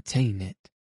maintain it.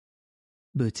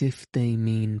 But if they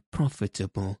mean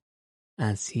profitable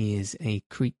as he is a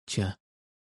creature,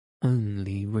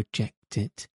 only reject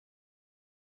it.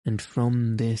 And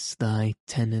from this thy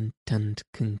tenet and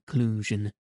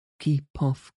conclusion keep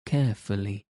off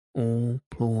carefully all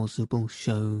plausible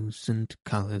shows and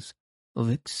colours of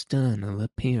external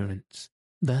appearance,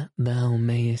 that thou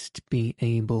mayest be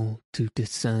able to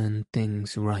discern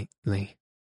things rightly.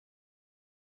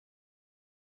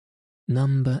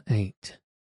 Number 8.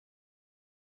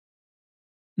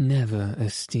 Never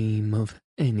esteem of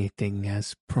anything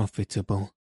as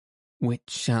profitable, which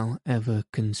shall ever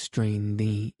constrain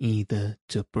thee either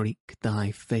to break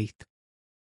thy faith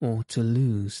or to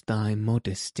lose thy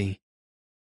modesty,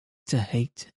 to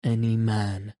hate any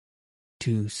man,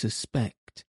 to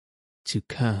suspect, to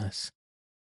curse,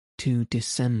 to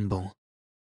dissemble,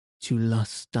 to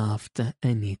lust after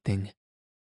anything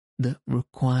that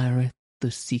requireth the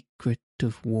secret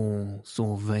of walls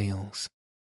or veils.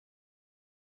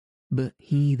 But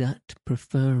he that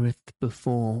preferreth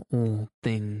before all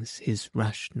things his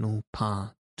rational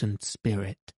part and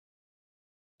spirit,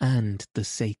 and the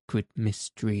sacred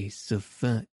mysteries of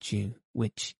virtue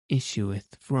which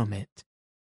issueth from it,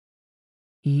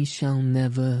 he shall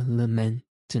never lament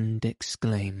and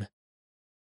exclaim,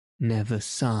 never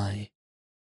sigh.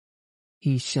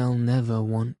 He shall never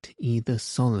want either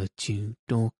solitude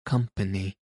or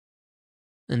company,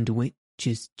 and which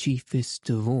is chiefest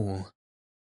of all,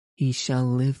 he shall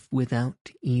live without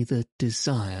either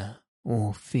desire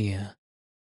or fear.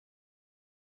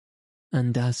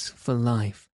 And as for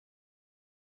life,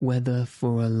 whether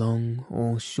for a long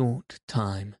or short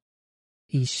time,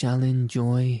 he shall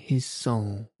enjoy his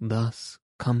soul thus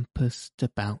compassed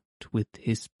about with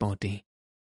his body.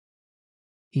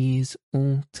 He is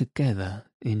altogether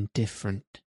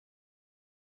indifferent.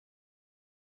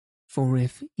 For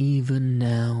if even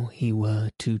now he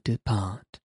were to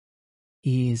depart,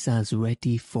 he is as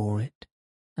ready for it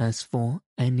as for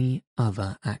any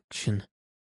other action,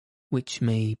 which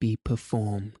may be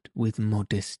performed with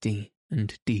modesty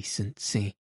and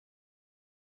decency.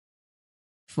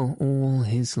 For all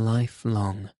his life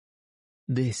long,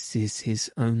 this is his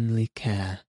only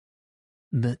care,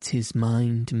 that his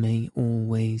mind may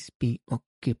always be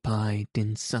occupied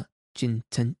in such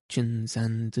intentions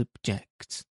and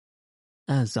objects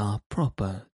as are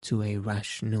proper to a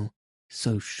rational,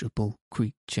 sociable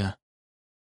creature.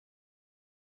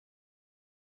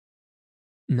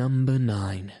 Number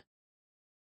 9.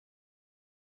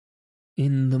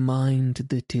 In the mind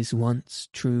that is once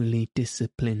truly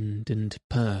disciplined and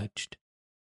purged,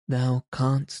 thou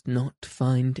canst not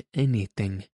find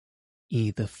anything,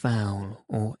 either foul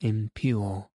or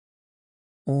impure,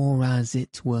 or as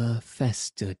it were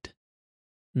festered,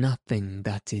 nothing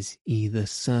that is either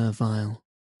servile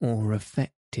or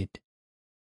affected,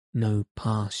 no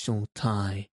partial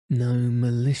tie, no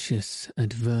malicious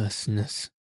adverseness,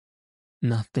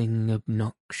 nothing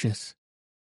obnoxious,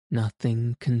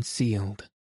 nothing concealed.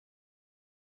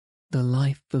 The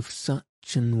life of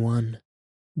such an one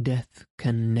death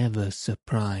can never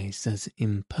surprise as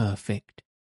imperfect,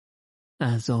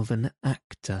 as of an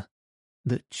actor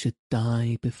that should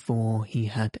die before he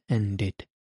had ended,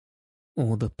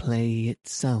 or the play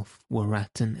itself were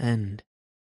at an end,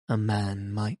 a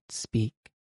man might speak.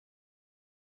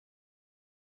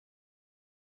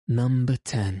 Number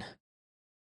 10.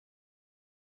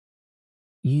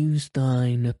 Use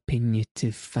thine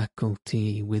opiniative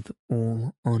faculty with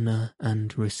all honour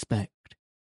and respect,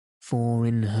 for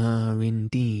in her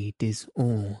indeed is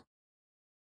all.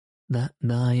 That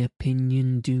thy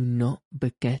opinion do not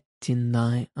beget in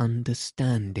thy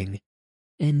understanding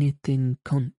anything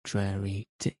contrary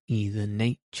to either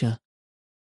nature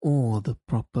or the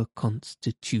proper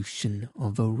constitution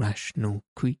of a rational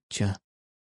creature.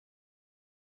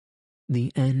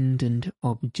 The end and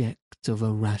object of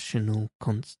a rational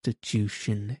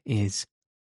constitution is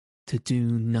to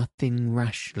do nothing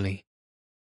rashly,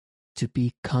 to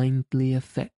be kindly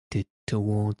affected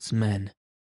towards men,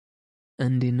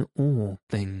 and in all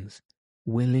things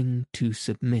willing to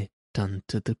submit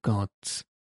unto the gods.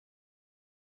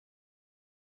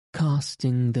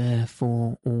 Casting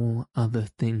therefore all other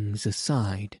things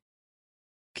aside,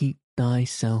 keep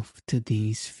thyself to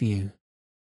these few,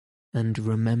 and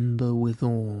remember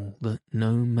withal that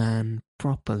no man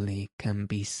properly can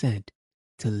be said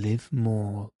to live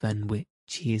more than which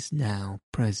he is now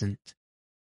present,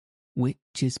 which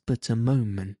is but a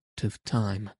moment of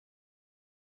time.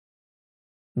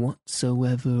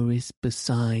 whatsoever is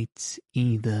besides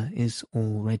either is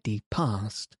already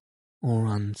past or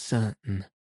uncertain.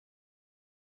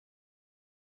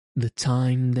 The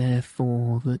time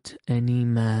therefore that any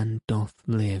man doth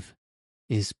live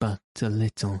is but a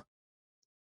little,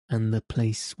 and the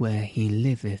place where he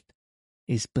liveth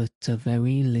is but a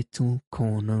very little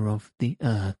corner of the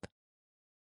earth,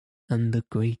 and the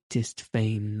greatest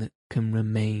fame that can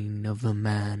remain of a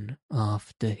man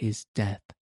after his death,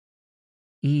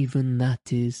 even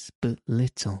that is but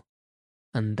little,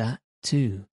 and that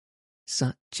too,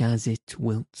 such as it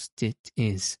whilst it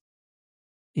is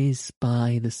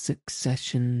by the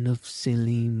succession of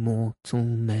silly mortal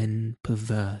men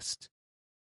perversed,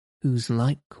 whose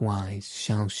likewise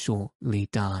shall shortly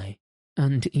die,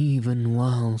 and even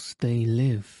whilst they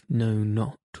live know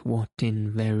not what in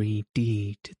very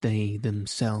deed they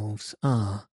themselves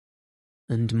are,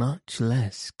 and much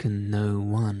less can know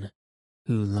one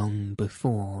who long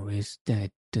before is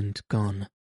dead and gone.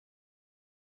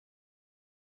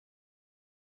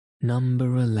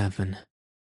 Number 11.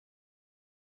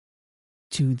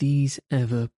 To these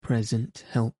ever-present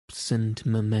helps and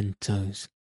mementos,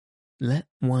 let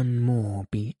one more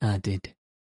be added,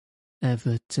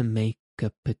 ever to make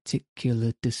a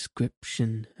particular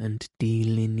description and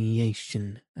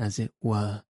delineation, as it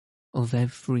were, of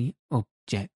every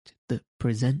object that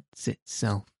presents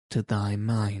itself to thy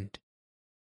mind,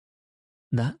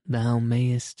 that thou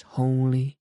mayest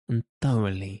wholly and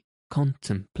thoroughly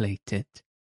contemplate it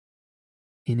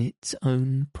in its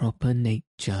own proper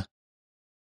nature,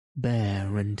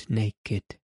 bare and naked,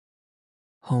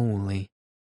 wholly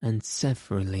and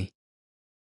severally,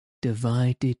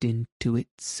 divided into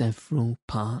its several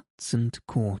parts and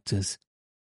quarters,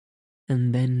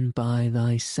 and then by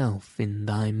thyself in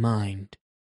thy mind,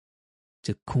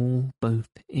 to call both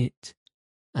it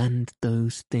and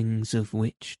those things of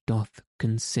which doth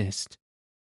consist,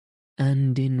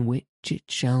 and in which it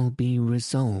shall be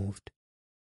resolved,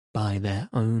 by their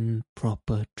own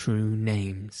proper true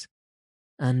names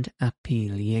and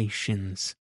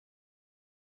appellations.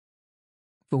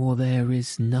 For there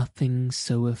is nothing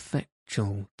so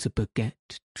effectual to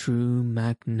beget true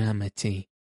magnanimity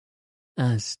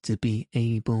as to be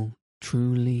able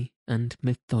truly and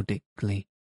methodically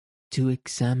to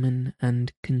examine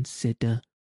and consider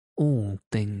all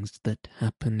things that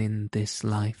happen in this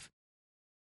life,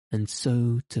 and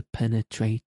so to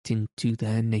penetrate into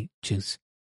their natures,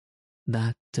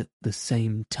 that at the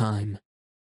same time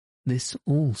this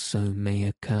also may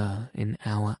occur in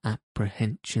our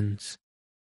apprehensions.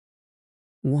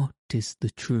 What is the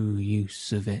true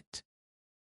use of it?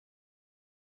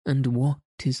 And what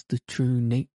is the true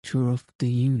nature of the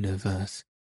universe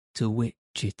to which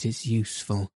it is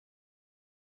useful?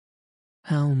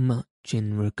 How much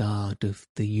in regard of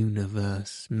the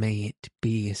universe may it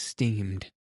be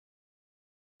esteemed?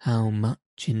 How much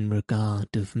in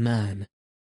regard of man,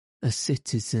 a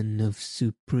citizen of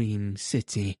supreme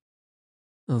city,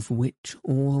 of which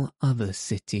all other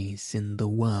cities in the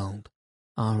world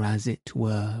are as it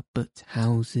were but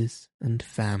houses and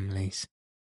families.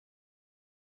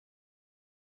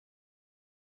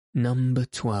 Number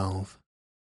 12.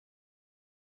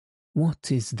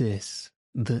 What is this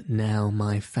that now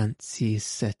my fancy is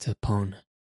set upon?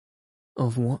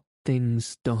 Of what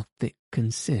things doth it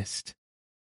consist?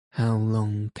 How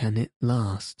long can it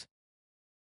last?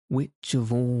 Which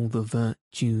of all the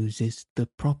virtues is the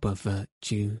proper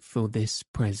virtue for this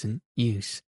present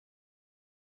use?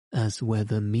 As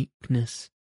whether meekness,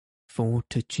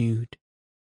 fortitude,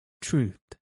 truth,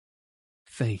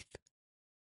 faith,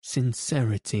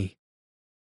 sincerity,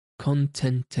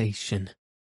 contentation,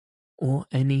 or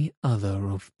any other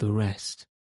of the rest.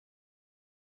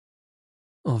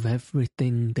 Of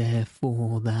everything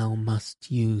therefore thou must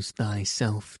use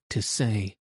thyself to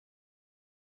say,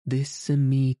 this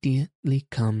immediately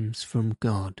comes from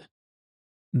God,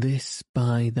 this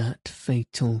by that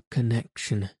fatal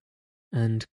connection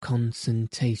and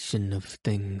concentration of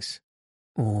things,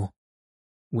 or,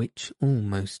 which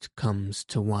almost comes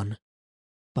to one,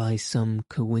 by some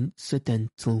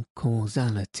coincidental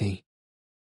causality.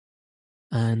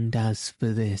 And as for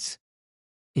this,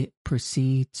 it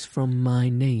proceeds from my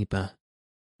neighbour,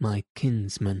 my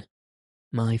kinsman,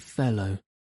 my fellow,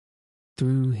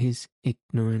 through his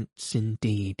ignorance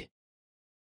indeed,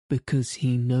 because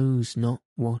he knows not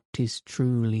what is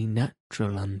truly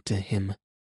natural unto him.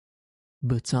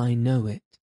 But I know it,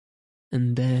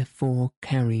 and therefore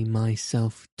carry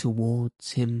myself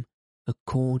towards him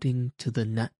according to the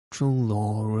natural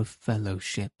law of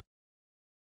fellowship,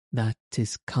 that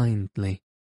is kindly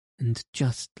and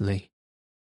justly.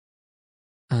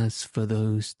 As for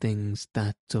those things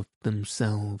that of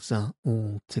themselves are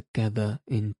altogether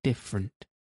indifferent,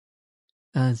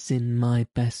 as in my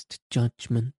best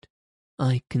judgment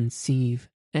I conceive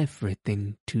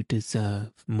everything to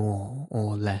deserve more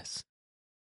or less,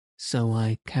 so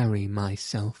I carry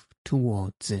myself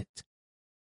towards it.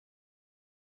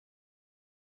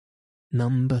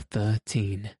 Number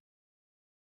 13.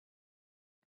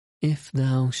 If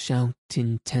thou shalt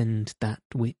intend that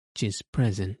which is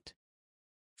present,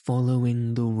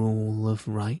 following the rule of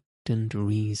right and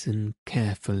reason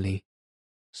carefully,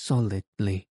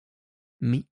 solidly,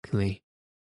 meekly,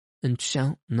 and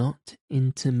shalt not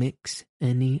intermix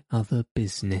any other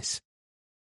business,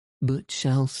 but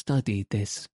shall study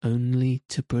this only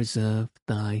to preserve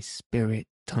thy spirit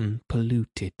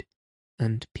unpolluted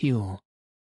and pure,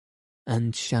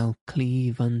 and shall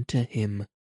cleave unto him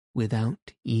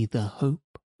without either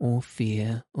hope or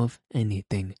fear of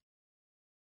anything,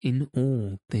 in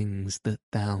all things that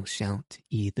thou shalt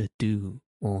either do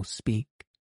or speak,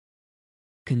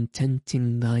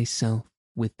 contenting thyself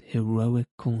with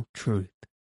heroical truth,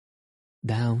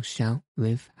 thou shalt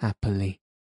live happily,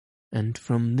 and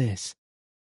from this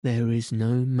there is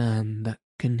no man that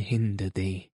can hinder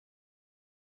thee.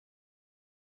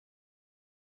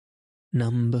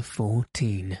 Number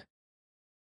 14.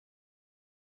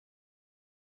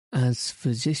 As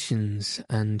physicians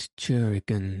and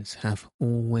chirurgeons have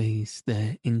always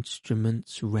their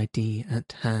instruments ready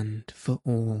at hand for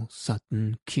all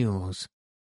sudden cures,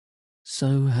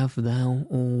 so have thou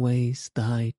always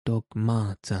thy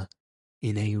dogmata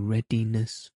in a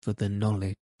readiness for the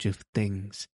knowledge of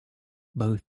things,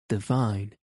 both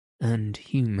divine and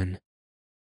human.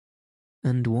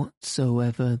 And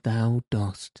whatsoever thou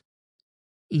dost,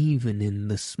 even in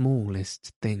the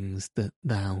smallest things that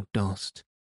thou dost,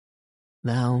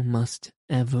 thou must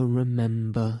ever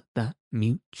remember that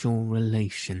mutual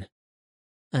relation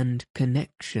and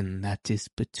connection that is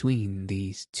between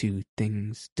these two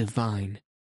things divine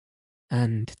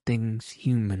and things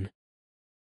human.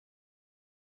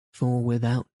 For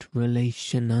without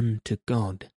relation unto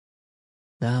God,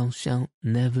 thou shalt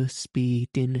never speed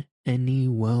in any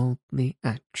worldly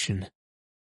action,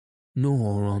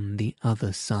 nor on the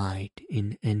other side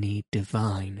in any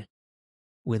divine,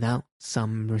 without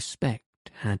some respect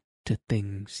had to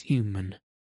things human.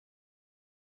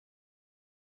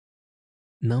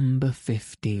 Number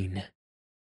 15.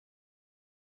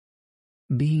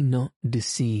 Be not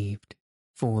deceived,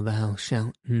 for thou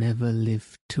shalt never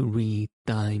live to read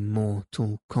thy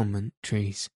mortal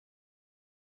commentaries,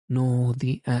 nor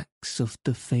the acts of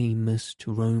the famous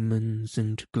Romans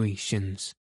and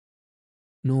Grecians,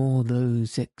 nor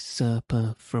those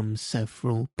excerpta from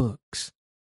several books,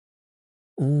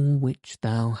 all which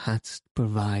thou hadst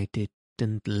provided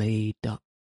and laid up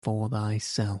for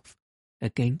thyself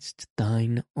against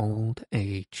thine old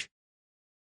age.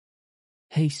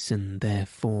 Hasten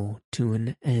therefore to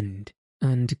an end,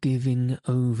 and giving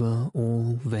over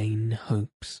all vain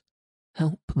hopes,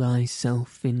 help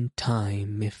thyself in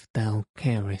time if thou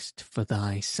carest for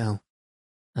thyself,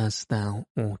 as thou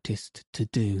oughtest to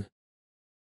do.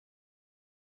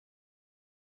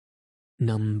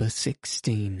 Number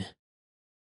 16.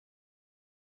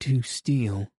 To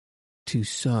steal, to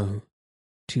sow,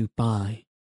 to buy,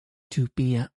 to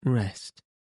be at rest,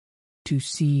 to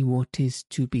see what is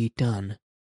to be done,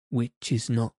 which is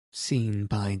not seen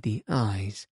by the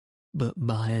eyes, but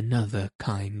by another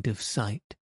kind of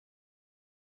sight.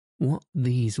 What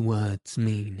these words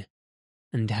mean,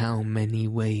 and how many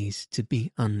ways to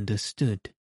be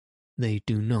understood, they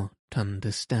do not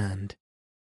understand.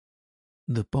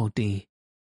 The body,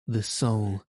 the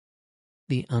soul,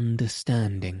 the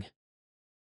understanding.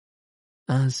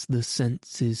 As the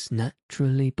senses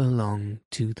naturally belong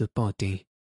to the body,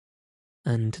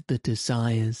 and the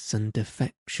desires and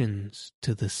affections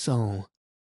to the soul,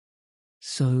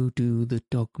 so do the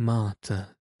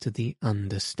dogmata to the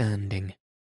understanding.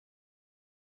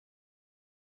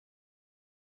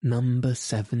 Number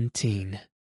 17.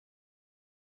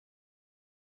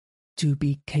 To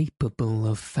be capable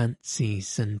of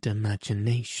fancies and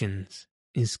imaginations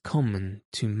is common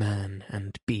to man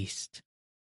and beast.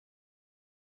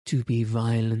 To be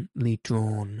violently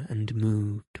drawn and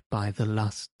moved by the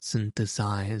lusts and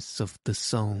desires of the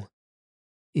soul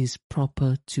is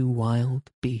proper to wild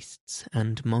beasts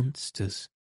and monsters,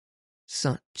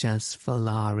 such as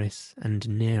Phalaris and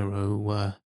Nero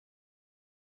were.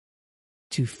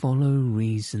 To follow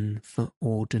reason for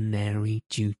ordinary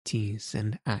duties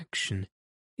and action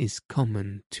is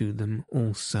common to them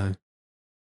also,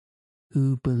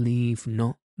 who believe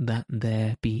not that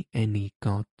there be any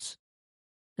gods,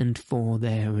 and for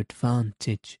their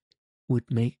advantage would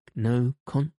make no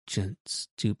conscience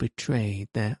to betray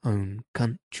their own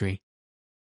country,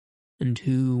 and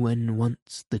who, when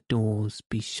once the doors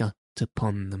be shut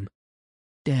upon them,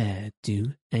 dare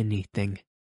do anything.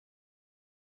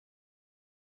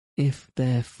 If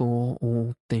therefore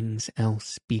all things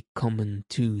else be common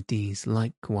to these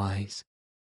likewise,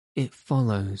 it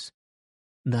follows,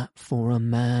 that for a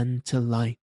man to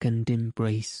like and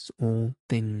embrace all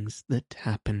things that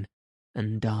happen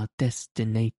and are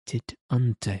destinated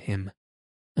unto him,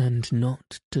 and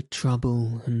not to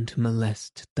trouble and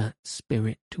molest that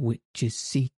spirit which is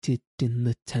seated in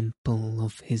the temple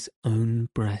of his own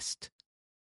breast,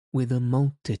 with a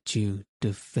multitude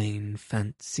of vain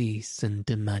fancies and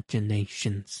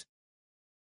imaginations,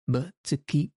 but to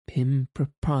keep him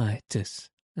propitious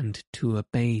and to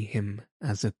obey him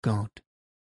as a god,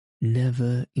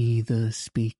 never either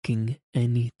speaking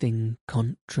anything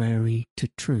contrary to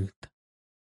truth,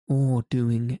 or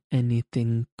doing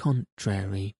anything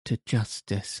contrary to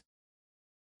justice,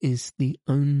 is the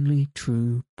only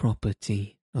true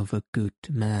property of a good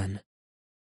man.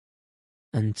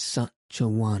 And such a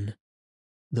one,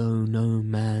 though no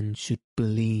man should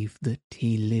believe that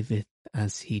he liveth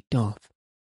as he doth,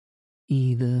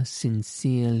 either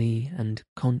sincerely and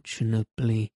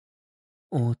conscionably,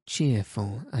 or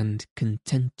cheerful and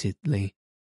contentedly,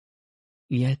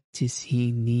 yet is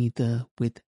he neither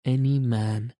with any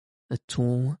man at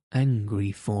all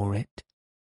angry for it,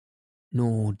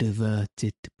 nor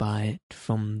diverted by it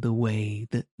from the way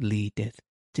that leadeth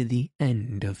to the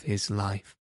end of his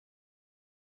life,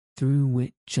 through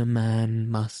which a man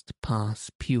must pass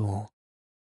pure,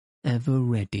 ever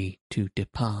ready to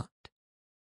depart,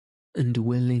 and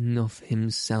willing of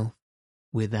himself,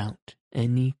 without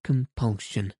any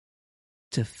compulsion,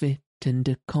 to fit and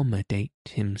accommodate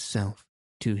himself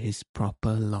to his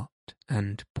proper lot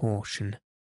and portion.